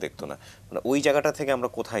ভালো চোখে দেখতো না। মানে ওই জায়গাটা থেকে আমরা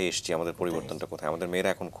কোথায় এসেছি, আমাদের পরিবর্তনটা কোথায়? আমাদের মেয়েরা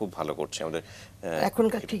এখন খুব ভালো করছে, আমাদের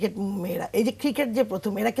এখনকার ক্রিকেট মেয়েরা, এই যে ক্রিকেট যে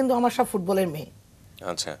প্রথম, এরা কিন্তু আমার সব ফুটবলের মেয়ে।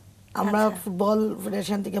 আচ্ছা, আমরা ফুটবল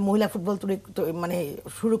ফেডারেশন থেকে মহিলা ফুটবল মানে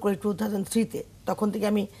শুরু করি 2003-তে। তখন থেকে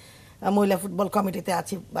আমি মহিলা ফুটবল কমিটিতে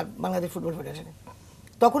আছি বাংলাদেশ ফুটবল ফেডারেশনে।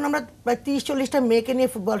 তখন আমরা প্রায় 30-40টা মেয়েকে নিয়ে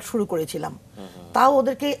ফুটবল শুরু করেছিলাম। তাও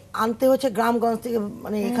ওদেরকে আনতে হচ্ছে গ্রামগঞ্জ থেকে,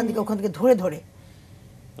 মানে এখান থেকে ওখান থেকে ধরে ধরে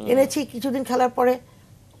এনেছি। কিছুদিন খেলার পরে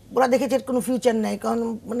ওরা দেখেছে কোনো ফিউচার নাই, কারণ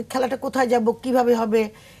মানে খেলাটা কোথায় যাব, কিভাবে হবে,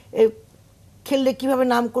 খেললে কিভাবে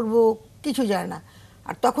নাম করব, কিছু যায় না।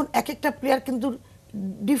 আর তখন এক একটা প্লেয়ার কিন্তু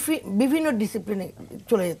বিভিন্ন ডিসিপ্লিনে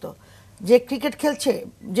চলে যেত। যে ক্রিকেট খেলছে,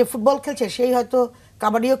 যে ফুটবল খেলছে, সেই হয়তো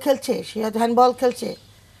কাবাডিও খেলছে, সে হয়তো হ্যান্ডবল খেলছে,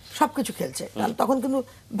 সব কিছু খেলছে। কারণ তখন কিন্তু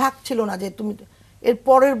ভাগ ছিল না যে তুমি এর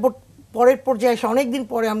পরের পর্যায়ে এসে অনেকদিন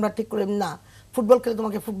পরে আমরা ঠিক করে না, ফুটবল খেলে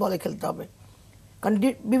তোমাকে ফুটবলে খেলতে হবে। কারণ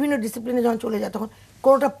বিভিন্ন ডিসিপ্লিনে যখন চলে যায়, তখন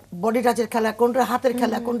কোনটা বডি টাচের খেলা, কোনটা হাতের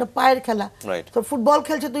খেলা, কোনটা পায়ের খেলা। তো ফুটবল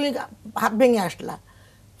খেলছে, তুমি হাত ভেঙে আসলা,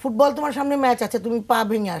 ফুটবল তোমার সামনে ম্যাচ আছে, তুমি পা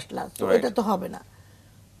ভেঙে আসলা, তো এটা তো হবে না।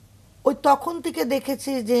 ওই তখন থেকে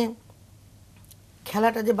দেখেছি যে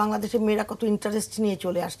খেলাটা যে বাংলাদেশের মেয়েরা কত ইন্টারেস্ট নিয়ে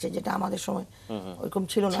চলে আসছে, যেটা আমাদের সময় ওইরকম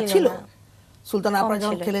ছিল না। ছিল সুলতান আপা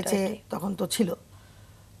যখন খেলেছে তখন তো ছিল।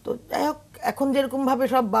 তো যাই হোক, এখন যেরকম ভাবে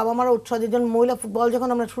সব বাবা মারা উৎসাহ, যেজন মহিলা ফুটবল যখন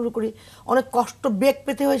আমরা শুরু করি, অনেক কষ্ট বেগ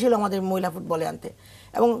পেতে হয়েছিল আমাদের মহিলা ফুটবলে আনতে।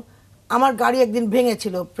 এবং আমার গাড়ি একদিন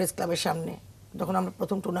ভেঙেছিল প্রেস ক্লাবের সামনে, যখন আমরা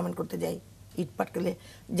প্রথম টুর্নামেন্ট করতে যাই, ইট পাটকেলে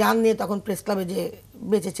যান নিয়ে তখন প্রেস ক্লাবে যে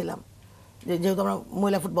বেঁচেছিলাম, যেহেতু আমরা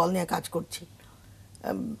মহিলা ফুটবল নিয়ে কাজ করছি।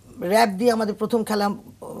 র্যাব দিয়ে আমাদের প্রথম খেলা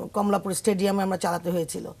কমলাপুর স্টেডিয়ামে আমরা চালাতে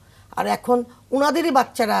হয়েছিল। আর এখন উনাদেরই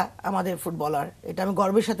বাচ্চারা আমাদের ফুটবলার, এটা আমি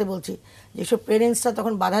গর্বের সাথে বলছি। যেসব পেরেন্টসরা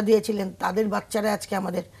তখন বাধা দিয়েছিলেন তাদের বাচ্চারা আজকে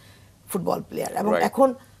আমাদের ফুটবল প্লেয়ার, এবং এখন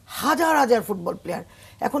হাজার হাজার ফুটবল প্লেয়ার।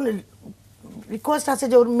 এখন রিকোয়েস্ট আছে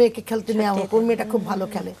যে ওর মেয়েকে খেলতে নেওয়া হোক, ওর মেয়েটা খুব ভালো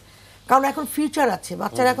খেলে, কারণ এখন ফিউচার আছে।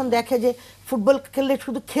 বাচ্চারা এখন দেখে যে ফুটবল খেললে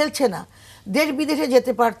শুধু খেলছে না, দেশ বিদেশে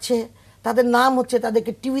যেতে পারছে, তাদের নাম হচ্ছে,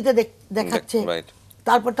 তাদেরকে টিভিতে দেখাচ্ছে,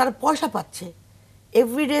 তারপর তারা পয়সা পাচ্ছে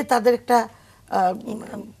এভরিডে, তাদের একটা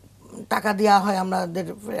টাকা দেওয়া হয় আমাদের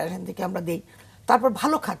ফেডারেশন থেকে, আমরা দেই, তারপর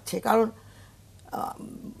ভালো খাচ্ছে। কারণ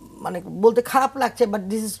মানে বলতে খারাপ লাগছে, বাট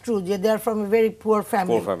দিস ইজ ট্রু, যে দে are from a very poor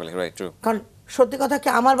family. কারণ সত্যি কথা কি,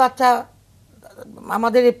 আমার বাচ্চা,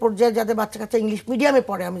 আমাদের এই পর্যায়ে যাদের বাচ্চা কাচ্চা ইংলিশ মিডিয়ামে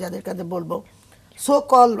পড়ে, আমি যাদের কাছে বলবো সো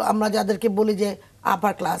কল, আমরা যাদেরকে বলি যে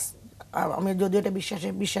আপার ক্লাস, আমি যদিও এটা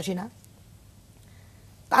বিশ্বাসী না,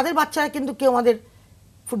 তাদের বাচ্চারা কিন্তু কেউ আমাদের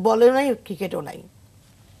ফুটবলেও নাই, ক্রিকেটেও নাই।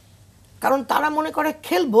 কারণ তারা মনে করে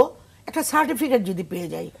খেলবো, একটা সার্টিফিকেট যদি পেয়ে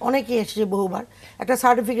যাই, অনেকে এসেছে বহুবার একটা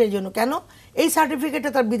সার্টিফিকেটের জন্য। কেন? এই সার্টিফিকেটটা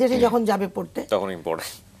তার বিদেশে যখন যাবে পড়তে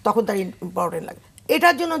তখন তার ইম্পর্টেন্ট লাগে।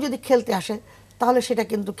 এটার জন্য যদি খেলতে আসে তাহলে সেটা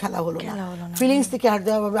কিন্তু খেলা হলো না, ফিলিংস থেকে আসতে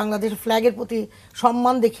হবে, বাংলাদেশের ফ্ল্যাগের প্রতি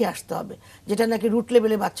সম্মান দেখিয়ে আসতে হবে, যেটা নাকি রুট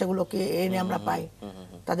লেভেলে বাচ্চাগুলোকে এনে আমরা পাই,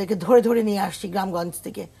 তাদেরকে ধরে ধরে নিয়ে আসছি গ্রামগঞ্জ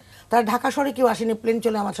থেকে। তারা ঢাকা শহরে কেউ আসেনি, প্লেন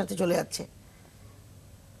চলে আমার সাথে চলে যাচ্ছে।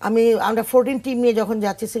 আমরা 14 টিম নিয়ে যখন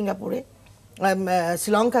যাচ্ছি সিঙ্গাপুরে,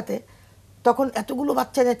 শ্রীলঙ্কাতে, তখন এতগুলো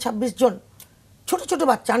বাচ্চা, 26 জন ছোট ছোট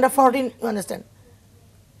বাচ্চা, আন্ডার 14, আন্ডারস্ট্যান্ড,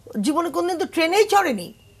 জীবনে কোনদিন তো ট্রেনেই চড়েনি,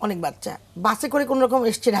 অনেক বাচ্চা বাসে করে কোন রকম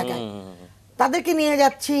এসছে ঢাকায়, তাদেরকে নিয়ে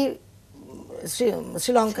যাচ্ছি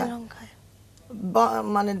শ্রীলঙ্কা।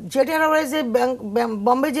 মানে জেট এয়ারওয়েজে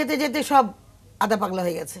বম্বে যেতে যেতে সব আধা পাগলা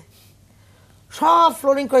হয়ে গেছে, সব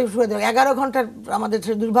ফ্লোরিং করে শুয়ে দেওয়া। 11 ঘন্টার আমাদের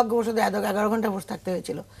দুর্ভাগ্যবশত 11 ঘন্টা বসে থাকতে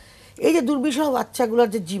হয়েছিল। এই যে দুর্বিষহ বাচ্চাগুলোর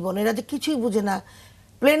যে জীবন, এরা যে কিছুই বুঝে না,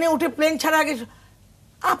 প্লেনে উঠে, প্লেন ছাড়া আগে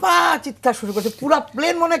আপা চিৎকার শুরু করছে, পুরো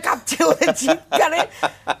প্লেন মনে কাঁপছে ওদের চিৎকারে,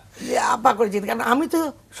 আপা করে চিৎকার। কারণ আমি তো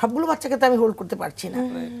সবগুলো বাচ্চাকে তো আমি হোল্ড করতে পারছি না,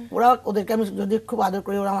 ওদেরকে আমি যদি খুব আদর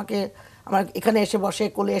করি, ওরা আমাকে আমার এখানে এসে বসে,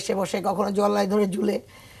 কোলে এসে বসে, কখনো জল্লায় ধরে ঝুলে,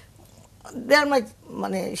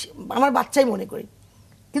 মানে আমার বাচ্চাই মনে করি।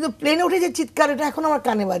 কিন্তু প্লেনে উঠে যে চিৎকার, এটা এখন আমার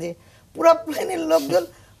কানে বাজে, পুরো প্লেনের লোকজন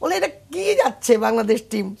বলে এটা কি যাচ্ছে বাংলাদেশ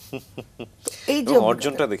টিম। এই যে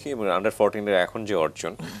অর্জনটা দেখি, আন্ডার 14 এর এখন যে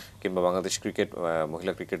অর্জন, কিংবা বাংলাদেশ ক্রিকেট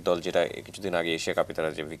মহিলা ক্রিকেট দল যেটা কিছুদিন আগে এশিয়া কাপে তারা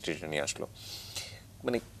যে ভিক্টরিটা নিয়ে আসলো,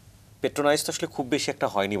 মানে পেট্রোনাইজ তো আসলে খুব বেশি একটা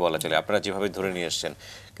হয়নি বলা চলে, আপনারা যেভাবে ধরে নিয়ে এসেছেন,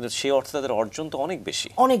 কিন্তু সেই অর্থে তাদের অর্জন তো অনেক বেশি,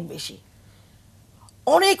 অনেক বেশি,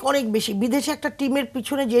 অনেক অনেক বেশি। বিদেশে একটা টিমের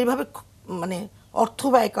পিছনে যেভাবে মানে অর্থ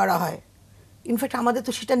ব্যয় করা হয়, ইনফ্যাক্ট আমাদের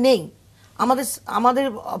তো সেটা নেই। আমাদের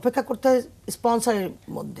অপেক্ষা করতে হয় স্পন্সরের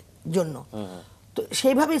জন্য, তো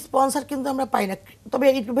সেইভাবে স্পন্সর কিন্তু আমরা পাই না। তবে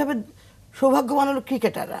এইভাবে সৌভাগ্যবান হলো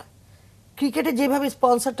ক্রিকেটাররা, ক্রিকেটে যেভাবে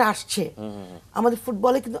স্পন্সরটা আসছে, আমাদের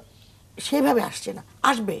ফুটবলে কিন্তু সেইভাবে আসছে না।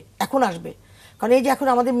 আসবে, এখন আসবে, কারণ এই যে এখন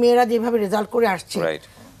আমাদের মেয়েরা যেভাবে রেজাল্ট করে আসছে,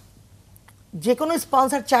 যে কোনো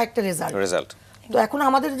স্পন্সর চায় একটা রেজাল্ট। তো এখন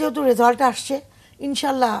আমাদের যেহেতু রেজাল্ট আসছে,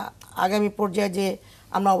 ইনশাল্লাহ আগামী পর্যায়ে যে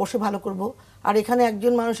আমরা অবশ্যই ভালো করব। আর এখানে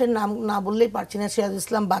একজন মানুষের নাম না বললেই পারছি না, সিরাজ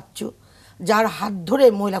ইসলাম বাচ্চু, যার হাত ধরে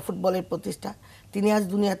মহিলা ফুটবলের প্রতিষ্ঠা। তিনি আজ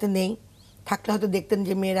দুনিয়াতে নেই, থাকলে হয়তো দেখতেন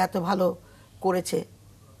যে মেয়েরা এত ভালো করেছে,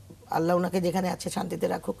 আল্লাহ ওনাকে যেখানে আছে শান্তিতে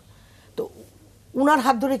রাখুক। তো উনার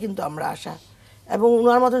হাত ধরে কিন্তু আমরা আসা, এবং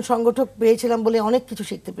উনার মতন সংগঠক পেয়েছিলাম বলে অনেক কিছু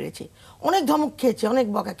শিখতে পেরেছি, অনেক ধমক খেয়েছি, অনেক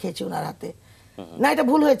বকা খেয়েছি ওনার হাতে। না এটা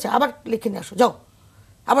ভুল হয়েছে, আবার লিখে নিয়ে আসো, যাও,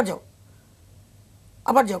 আবার যাও,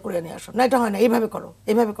 আবার যাও করে নিয়ে আসো, না এটা হয় না, এইভাবে করো,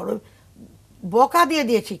 এইভাবে করো, বকা দিয়ে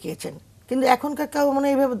দিয়ে শিখিয়েছেন। কিন্তু এখনকার কেউ মানে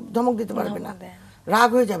এইভাবে ধমক দিতে পারবে না, রাগ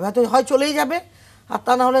হয়ে যাবে, হয়তো হয় চলেই যাবে, আর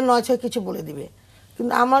তা না হলে 9-6 কিছু বলে দিবে।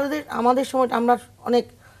 কিন্তু আমাদের সময় আমরা অনেক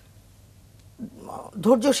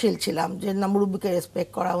ধৈর্যশীল ছিলাম, যে না, মুরব্বীকে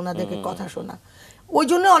রেসপেক্ট করা, ওনাদেরকে কথা শোনা, ওই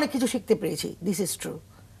জন্য অনেক কিছু শিখতে পেরেছি, দিস ইজ ট্রু।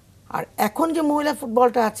 আর এখন যে মহিলা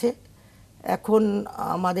ফুটবলটা আছে, এখন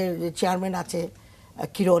আমাদের যে চেয়ারম্যান আছে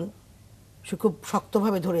কিরণ, সে খুব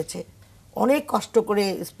শক্তভাবে ধরেছে, অনেক কষ্ট করে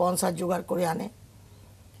স্পন্সর জোগাড় করে আনে,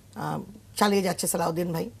 চালিয়ে যাচ্ছে সালাউদ্দিন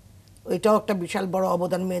ভাই। ওইটাও একটা বিশাল বড়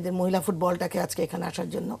অবদান মেয়েদের মহিলা ফুটবলটাকে আজকে এখানে আসার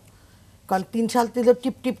জন্য। কারণ 3 সাল থেকে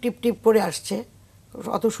টিপ টিপ টিপ টিপ করে আসছে,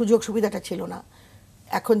 অত সুযোগ সুবিধাটা ছিল না,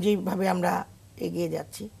 এখন যেভাবে আমরা এগিয়ে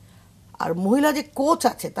যাচ্ছি। আর মহিলা যে কোচ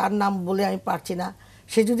আছে, তার নাম বলে আমি পারছি না,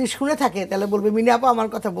 সে যদি শুনে থাকে তাহলে বলবে মিনি আপা আমার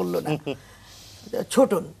কথা বললো না,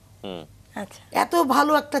 ছোটন। এত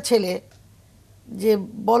ভালো একটা ছেলে যে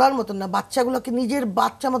বলার মতন না, বাচ্চাগুলোকে নিজের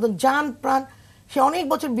বাচ্চা মতন জান প্রাণ। সে অনেক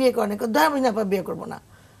বছর বিয়ে করেনি, মিনি আপা বিয়ে করবো না,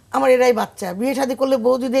 আমার এরাই বাচ্চা, বিয়ে শাদী করলে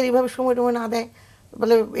বউ যদি এইভাবে সময় টময় না দেয়,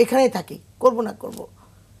 বলে এখানেই থাকি, করবো না করবো।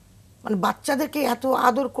 মানে বাচ্চাদেরকে এত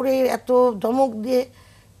আদর করে এত ধমক দিয়ে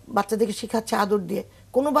বাচ্চাদেরকে শেখাচ্ছে আদর দিয়ে।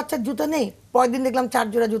 কোনো বাচ্চার জুতা নেই, পরের দিন দেখলাম 4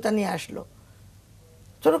 জোড়া জুতা নিয়ে আসলো,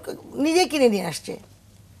 চলো নিজেই কিনে নিয়ে আসছে,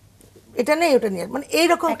 এটা নেই ওটা নিয়ে, মানে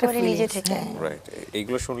এইরকম একটা নিজে feelings, থেকে। হ্যাঁ। রাইট,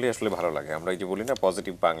 এইগুলো শুনলে আসলে ভালো লাগে। আমরা এই যে বলি না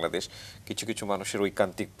পজিটিভ বাংলাদেশ, কিছু কিছু মানুষের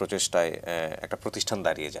ঐকান্তিক প্রচেষ্টায় একটা প্রতিষ্ঠান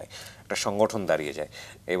দাঁড়িয়ে যায়, একটা সংগঠন দাঁড়িয়ে যায়,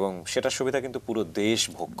 এবং সেটার সুবিধা কিন্তু পুরো দেশ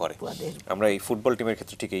ভোগ করে। পুরো দেশ। আমরা এই ফুটবল টিমের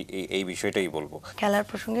ক্ষেত্রে ঠিক এই বিষয়টাই বলবো। খেলার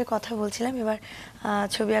প্রসঙ্গে কথা বলছিলাম, এবার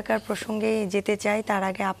ছবি আঁকার প্রসঙ্গে যেতে চাই। তার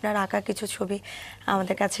আগে আপনার আঁকা কিছু ছবি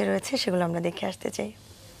আমাদের কাছে রয়েছে, সেগুলো আমরা দেখে আসতে চাই।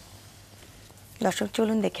 দর্শক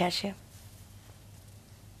চলুন দেখে আসে।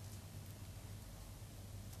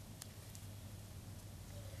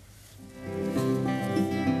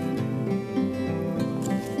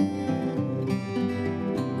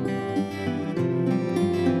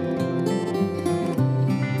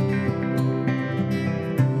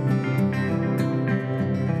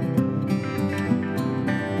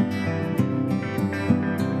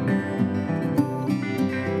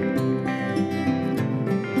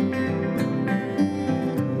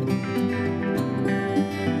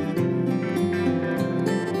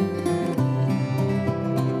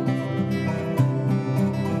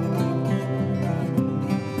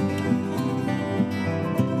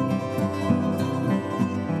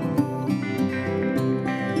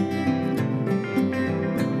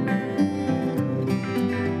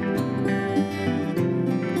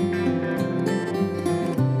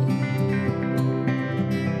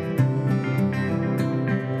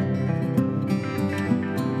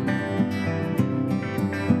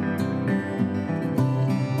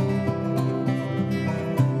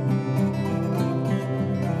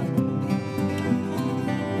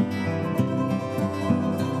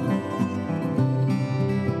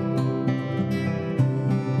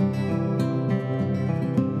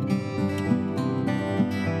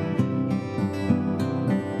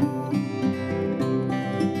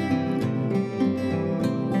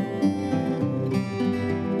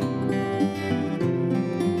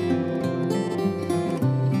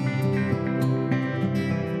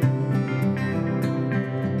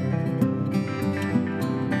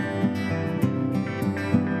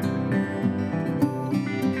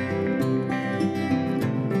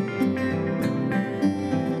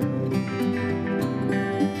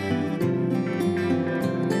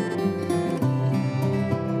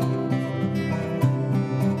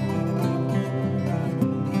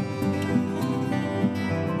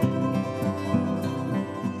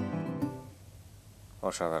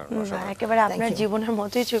 অসাধারণ, বাহ, অসাধারণ। একেবারে Thank আপনার you. জীবনের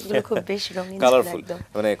মতোই ছবিগুলো খুব বেশ রঙিন ছিল কালারফুল, একদম।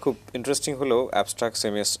 মানে খুব ইন্টারেস্টিং হলেও অ্যাবস্ট্রাক্ট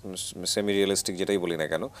সেমি রিয়েলিস্টিক যেটাই বলি না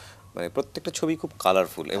কেন, মানে প্রত্যেকটা ছবি খুব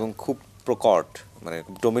কালারফুল এবং খুব প্রকট, মানে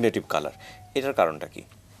খুব ডমিনেটিভ কালার। এটার কারণটা কি?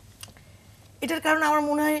 এটার কারণ আমার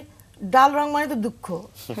মনে হয় ডাল রং মানে তো দুঃখ,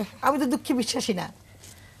 আমি তো দুঃখে বিশ্বাসী না।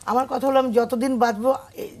 আমার কথা হলো আমি যতদিন বাঁচবো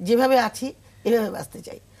যেভাবে আছি এভাবে বাঁচতে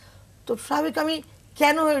চাই। তো স্বাভাবিক আমি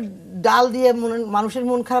কেন ডাল দিয়ে মানুষের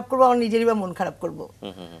মন খারাপ করবো, আমার নিজেরই বা মন খারাপ করবো?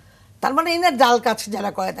 তার মানে এই না ডাল কাজ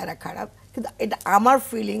যারা করে তারা খারাপ, কিন্তু এটা আমার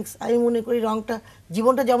ফিলিংস। আমি মনে করি রংটা,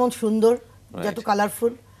 জীবনটা যেমন সুন্দর, যত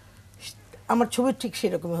কালারফুল, আমার ছবি ঠিক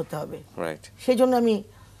সেরকমই হতে হবে। রাইট, সেই জন্য আমি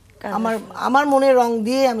আমার মনে রং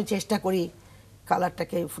দিয়ে আমি চেষ্টা করি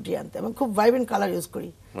কালারটাকে ফুটিয়ে আনতে, এবং খুব ভাইব্রেন্ট কালার ইউজ করি।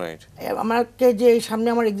 রাইট, আমাকে যে সামনে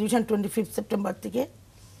আমার এক্সিবিশন 25 সেপ্টেম্বর থেকে,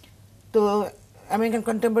 তো আমেরিকান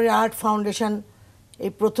কন্টেম্পোরারি আর্ট ফাউন্ডেশন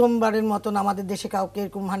এই প্রথমবারের মতন আমাদের দেশে কাউকে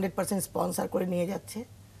এরকম 100% স্পন্সর করে নিয়ে যাচ্ছে।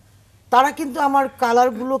 তারা কিন্তু আমার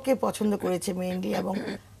কালারগুলোকে পছন্দ করেছে মেইনলি, এবং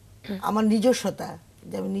আমার নিজস্বতা,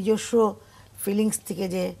 যে আমি নিজস্ব ফিলিংস থেকে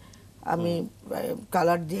যে আমি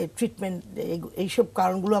কালার যে ট্রিটমেন্ট, এইসব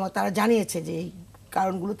কারণগুলো আমার তারা জানিয়েছে যে এই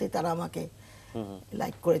কারণগুলোতে তারা আমাকে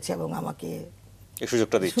লাইক করেছে এবং আমাকে এই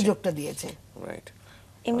সুযোগটা দিয়েছে। রাইট।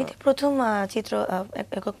 এমনিতে প্রথম চিত্র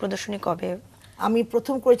একক প্রদর্শনী কবে? আমি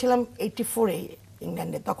প্রথম করেছিলাম 84-এ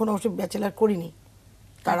ইংল্যান্ডে, তখন অবশ্য ব্যাচেলার করিনি,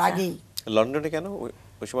 তার আচ্ছা। আগেই। লন্ডনে কেন?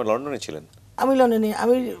 ওই সময় লন্ডনে ছিলেন? আমি লন্ডনে,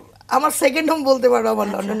 আমার সেকেন্ড হোম বলতে পারো আমার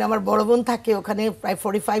লন্ডনে। আমার বড় বোন থাকে ওখানে প্রায়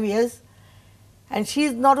 45 years, and she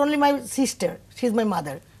is not only my sister, she is my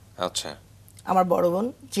mother. আচ্ছা, আমার বড় বোন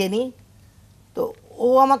জেনি, তো ও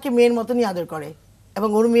আমাকে মেয়ের মতনই আদর করে, এবং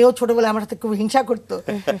ওর মেয়েও ছোটবেলায় আমার সাথে খুব হিংসা করতো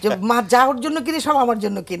যে মা যা ওর জন্য কিনে সব আমার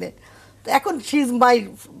জন্য কিনে। তো এখন she is my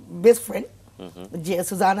best friend, যে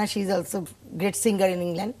Sujana, she is also great singer in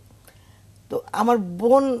England. তো আমার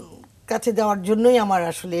বোন কাছে যাওয়ার জন্যই আমার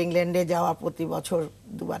আসলে ইংল্যান্ডে যাওয়া প্রতি বছর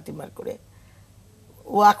 2-3 বার করে।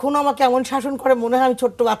 ও এখন আমাকে এমন শাসন করে মনে হয় আমি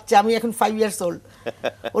ছোট্ট বাচ্চা, আমি এখন 5 ইয়ার্স ওল্ড।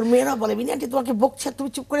 ওর মেয়েরা বলে বিনি আন্টি তোমাকে বকছে, তুমি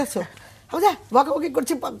চুপ করেছো। আমি যা বকাবকি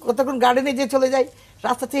করছি, কতক্ষণ গার্ডেনে যে চলে যাই,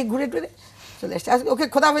 রাস্তা থেকে ঘুরে টুরে চলে আসছে। আজকে ওকে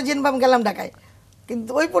খোদা হাফেজ জেনবাম গেলাম ঢাকায়,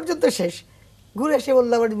 কিন্তু ওই পর্যন্ত শেষ। ঘুরে এসে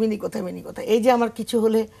বললো আবার মিনি কোথায়, মিনি কোথায়। এই যে আমার কিছু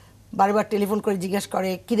হলে বারবার টেলিফোন করে জিজ্ঞেস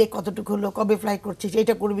করে, কিরে কতটুকু হলো, কবে ফ্লাই করছিস,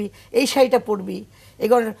 এইটা করবি, এই শাড়িটা পরবি,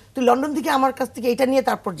 এগুলো তুই লন্ডন থেকে আমার কাছ থেকে এইটা নিয়ে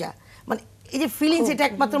তারপর যা। মানে এই যে ফিলিংস, এটা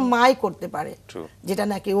একমাত্র মাই করতে পারে, যেটা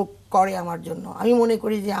নাকি ও করে আমার জন্য। আমি মনে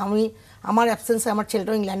করি যে আমার অ্যাবসেন্সে আমার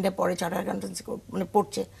ছেলেটা ইংল্যান্ডে পড়ে, চার্টার অ্যাকাউন্টেন্সি মানে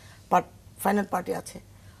পড়ছে, ফাইনাল পার্টে আছে।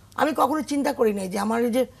 আমি কখনো চিন্তা করি নাই যে আমার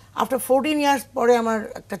এই যে আফটার 14 ইয়ার্স পরে আমার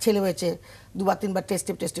একটা ছেলে হয়েছে, 2-3বার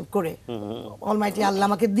টেস্টিভ করে অলমাইটি আল্লাহ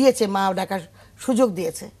আমাকে দিয়েছে, মা ডাকার সুযোগ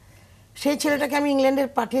দিয়েছে। সেই ছেলেটাকে আমি ইংল্যান্ডে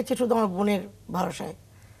পাঠিয়েছি শুধু আমার বোনের ভরসায়,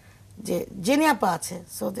 যে জেনে আপা আছে,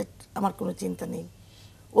 সো দ্যাট আমার কোনো চিন্তা নেই,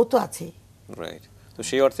 ও তো আছেই। রাইট। তো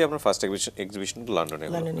সেই অর্থে আপনার ফার্স্ট এক্সিবিশন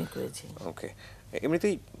লন্ডনে করেছি। ওকে।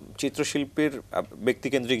 এমনিতেই চিত্রশিল্পের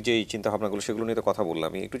ব্যক্তিকেন্দ্রিক যে চিন্তাভাবনাগুলো সেগুলো নিয়ে তো কথা বললাম,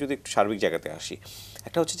 আমি একটু যদি একটু সার্বিক জায়গাতে আসি।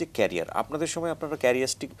 একটা হচ্ছে যে ক্যারিয়ার, আপনাদের সময় আপনারা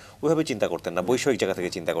ক্যারিয়ারটি ওইভাবে চিন্তা করতেন না, বৈষয়িক জায়গা থেকে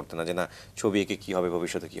চিন্তা করতেন না যে না ছবি এঁকে কী হবে,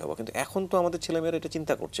 ভবিষ্যতে কী হবে। কিন্তু এখন তো আমাদের ছেলেমেয়েরা এটা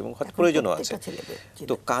চিন্তা করছে এবং হয়তো প্রয়োজনও আছে।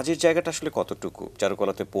 তো কাজের জায়গাটা আসলে কতটুকু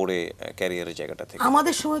চারুকলাতে পড়ে ক্যারিয়ারের জায়গাটা থেকে?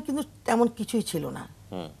 আমাদের সময় কিন্তু তেমন কিছুই ছিল না,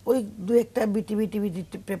 ওই দু একটা বিটিভি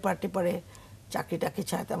পেপারে চাকরি টাকরি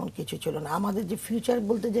ছাড়া তেমন কিছু ছিল না। আমাদের যে ফিউচার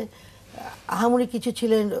বলতে যে আহামরি কিছু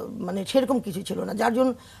ছিলেন, মানে সেরকম কিছু ছিল না, যার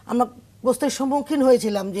জন্য আমরা প্রশ্নের সম্মুখীন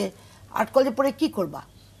হয়েছিলাম যে আর্ট কলেজে পড়ে কি করবা।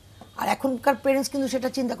 আর এখনকার পেরেন্টস কিন্তু সেটা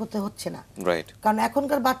চিন্তা করতে হচ্ছে না, কারণ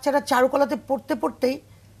এখনকার বাচ্চারা চারুকলাতে পড়তে পড়তেই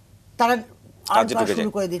তারা আর্ট করা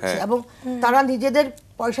শুরু করে দিচ্ছে, এবং তারা নিজেদের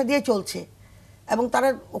পয়সা দিয়ে চলছে, এবং তারা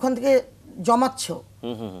ওখান থেকে জমাচ্ছ,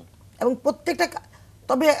 এবং প্রত্যেকটা।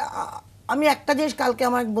 তবে আমি একটা জিনিস কালকে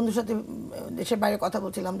আমার এক বন্ধুর সাথে দেশের বাইরে কথা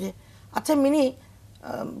বলছিলাম যে আচ্ছা মিনি,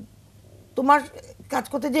 তোমার কাজ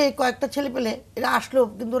করতে যে কয়েকটা ছেলে পেলে এরা আসলো,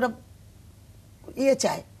 কিন্তু ওরা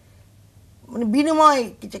চায় মানে বিনিময়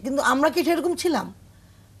কিছু, কিন্তু আমরা কি সেরকম ছিলাম?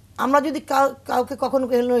 আমরা যদি কাউকে কখনো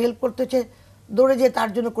হেল্প করতে হচ্ছে দৌড়ে যেয়ে তার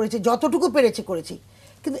জন্য করেছি, যতটুকু পেরেছি করেছি।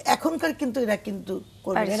 কিন্তু এখনকার কিন্তু এরা কিন্তু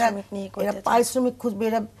করবে, এরা পারিশ্রমিক খুঁজবে,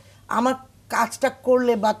 এরা আমার কাজটা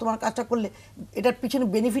করলে বা তোমার কাজটা করলে এটার পিছনে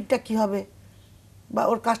বেনিফিটটা কি হবে, বা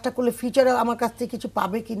ওর কাজটা করলে ফিউচারে আমার কাছ থেকে কিছু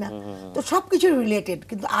পাবে কিনা। তো সবকিছু রিলেটেড,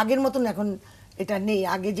 কিন্তু আগের মতন এখন এটা নেই।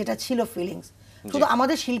 আগে যেটা ছিল ফিলিংস, শুধু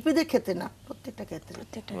আমাদের শিল্পীদের ক্ষেত্রে না, প্রত্যেকটা ক্ষেত্রে।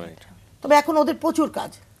 তবে এখন ওদের প্রচুর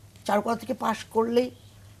কাজ, চারুকলা থেকে পাশ করলেই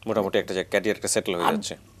মোটামুটি একটা ক্যারিয়ারটা সেটেল হয়ে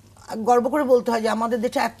যাচ্ছে। গর্ব করে বলতে হয় যে আমাদের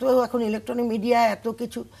দেশে এত এখন ইলেকট্রনিক মিডিয়া, এত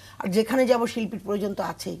কিছু, আর যেখানে যাব শিল্পীর প্রয়োজন তো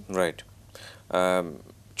আছেই। রাইট।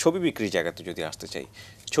 ছবি বিক্রির জায়গাতে যদি আসতে চাই,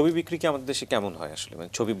 ছবি বিক্রি কি আমাদের দেশে কেমন হয় আসলে, মানে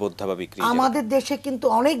ছবি বোদ্ধা বা বিক্রি? আমাদের দেশে কিন্তু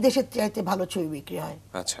অনেক দেশের চাইতে ভালো ছবি বিক্রি হয়।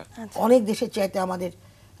 আচ্ছা। অনেক দেশের চাইতে আমাদের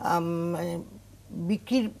মানে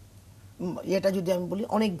বিক্রির এটা যদি আমি বলি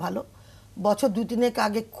অনেক ভালো। বছর 2-3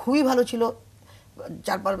 আগে খুবই ভালো ছিল,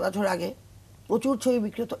 4-5 বছর আগে প্রচুর ছবি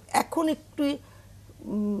বিক্রি হতো। এখন একটু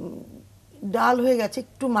ডাল হয়ে গেছে,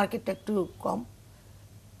 একটু মার্কেটটা একটু কম,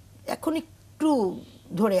 এখন একটু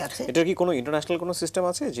ধরে আছে। এটার কি কোনো ইন্টারন্যাশনাল কোনো সিস্টেম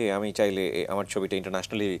আছে যে আমি চাইলে আমার ছবিটা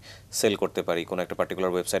ইন্টারন্যাশনালি সেল করতে পারি কোনো একটা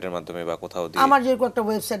পার্টিকুলার ওয়েবসাইটের মাধ্যমে বা কোথাও দিয়ে? আমার যেরকম একটা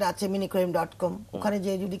ওয়েবসাইট আছে minikarim.com, ওখানে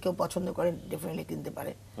যে যদি কেউ পছন্দ করে ডেফিনেটলি কিনতে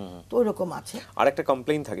পারে, তো ওইরকম আছে। আর একটা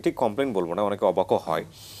কমপ্লেইন থাকে, ঠিক কমপ্লেইন বলবো না, অনেকে অবাকও হয়,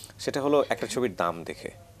 সেটা হলো একটা ছবির দাম দেখে।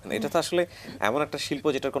 মানে এটা তো আসলে এমন একটা শিল্প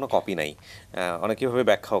যেটার কোনো কপি নাই, অনেকে এভাবে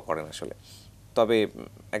ব্যাখ্যাও করেন আসলে। তবে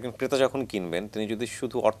একজন ক্রেতা যখন কিনবেন, তিনি যদি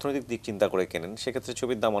শুধু অর্থনৈতিক দিক চিন্তা করে কেনেন, সেক্ষেত্রে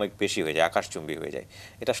ছবির দাম অনেক বেশি হয়ে যায়, আকাশচুম্বী হয়ে যায়।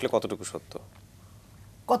 এটা আসলে কতটুকু সত্য?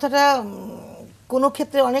 কথাটা কোনো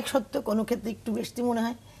ক্ষেত্রে অনেক সত্য, কোনো ক্ষেত্রে একটু বেশি মনে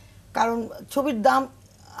হয়। কারণ ছবির দাম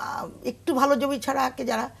একটু ভালো ছবি ছাড়া আঁকে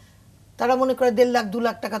যারা, তারা মনে করে 1.5 লাখ 2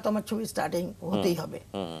 লাখ টাকা তো আমার ছবি স্টার্টিং হতেই হবে।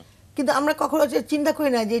 কিন্তু আমরা কখনো চিন্তা করি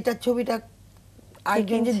না যে এটা ছবিটা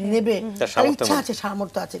আরেকজন যে নেবে তার ইচ্ছা আছে,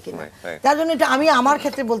 সামর্থ্য আছে কিনা। তার জন্য এটা আমি আমার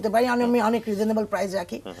ক্ষেত্রে বলতে পারি, আমি অনেক রিজনেবল প্রাইস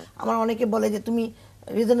রাখি। আমার অনেকে বলে যে তুমি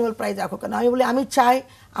রিজনেবল প্রাইস রাখো কেন, আমি বলি আমি চাই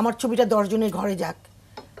আমার ছবিটা 10 জনের ঘরে যাক।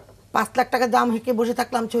 5 লাখ টাকা দাম হেঁকে বসে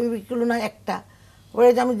থাকলাম, ছবি বিক্রি হলো না একটা। ওই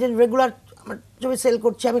যে আমি যে রেগুলার আমার ছবি সেল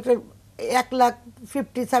করছি, আমি 1,50,000,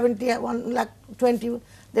 70, 1,20,000,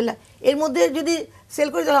 1.5 লাখ, এর মধ্যে যদি সেল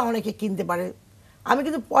করি তাহলে অনেকে কিনতে পারে। আমি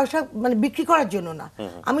কিন্তু পয়সা মানে বিক্রি করার জন্য না,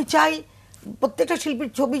 আমি চাই প্রত্যেকটা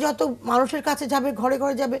শিল্পীর ছবি যত মানুষের কাছে যাবে, ঘরে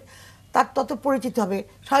ঘরে যাবে, তার তত পরিচিত হবে।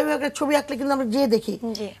 স্বাভাবিক একটা ছবি আঁকলে কিন্তু আমরা যেয়ে দেখি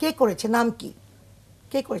কে করেছে, নাম কি,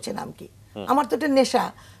 কে করেছে, নাম কি। আমার তো এটা নেশা,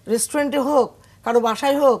 রেস্টুরেন্টে হোক, কারো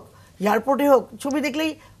বাসায় হোক, এয়ারপোর্টে হোক, ছবি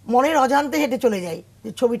দেখলেই মনের অজান্তে হেঁটে চলে যাই যে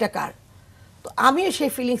ছবিটা কার। তো আমিও সেই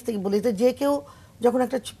ফিলিংস থেকে বলি, যে কেউ যখন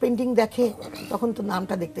একটা পেন্টিং দেখে তখন তো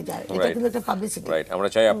নামটা দেখতে যায়, এটা কিন্তু একটা পাবলিসিটি। রাইট, আমরা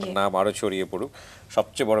চাই আপনার নাম আরো ছড়িয়ে পড়ুক।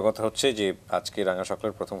 সবচেয়ে বড় কথা হচ্ছে যে আজকে রাঙা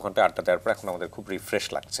সকালের প্রথম ঘন্টায় আড্ডা দেওয়ার পর এখন আমাদের খুব রিফ্রেশ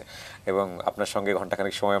লাগছে, এবং আপনার সঙ্গে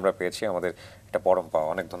ঘন্টাখানেক সময় আমরা পেয়েছি, আমাদের এটা পরম পাওয়া।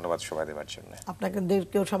 অনেক ধন্যবাদ সময় দেওয়ার জন্য। আপনাকে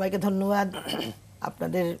সবাইকে ধন্যবাদ।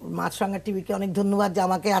 আপনাদের মাছরাঙ্গা টিভিকে অনেক ধন্যবাদ যে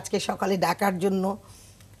আমাকে আজকে সকালে ডাকার জন্য।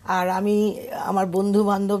 আর আমি আমার বন্ধু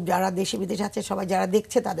বান্ধব যারা দেশে বিদেশে আছে সবাই যারা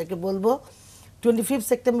দেখছে তাদেরকে বলবো 25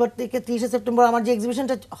 সেপ্টেম্বর থেকে 30 সেপ্টেম্বর আমার যে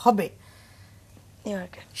এক্সিবিশনটা হবে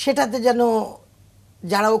সেটাতে যেন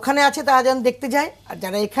যারা ওখানে আছে তারা যেন দেখতে যায়, আর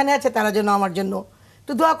যারা এখানে আছে তারা যেন আমার জন্য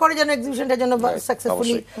একটু দোয়া করে যেন এক্সিবিশনটা যেন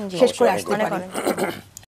সাকসেসফুলি শেষ করে আসতে পারে।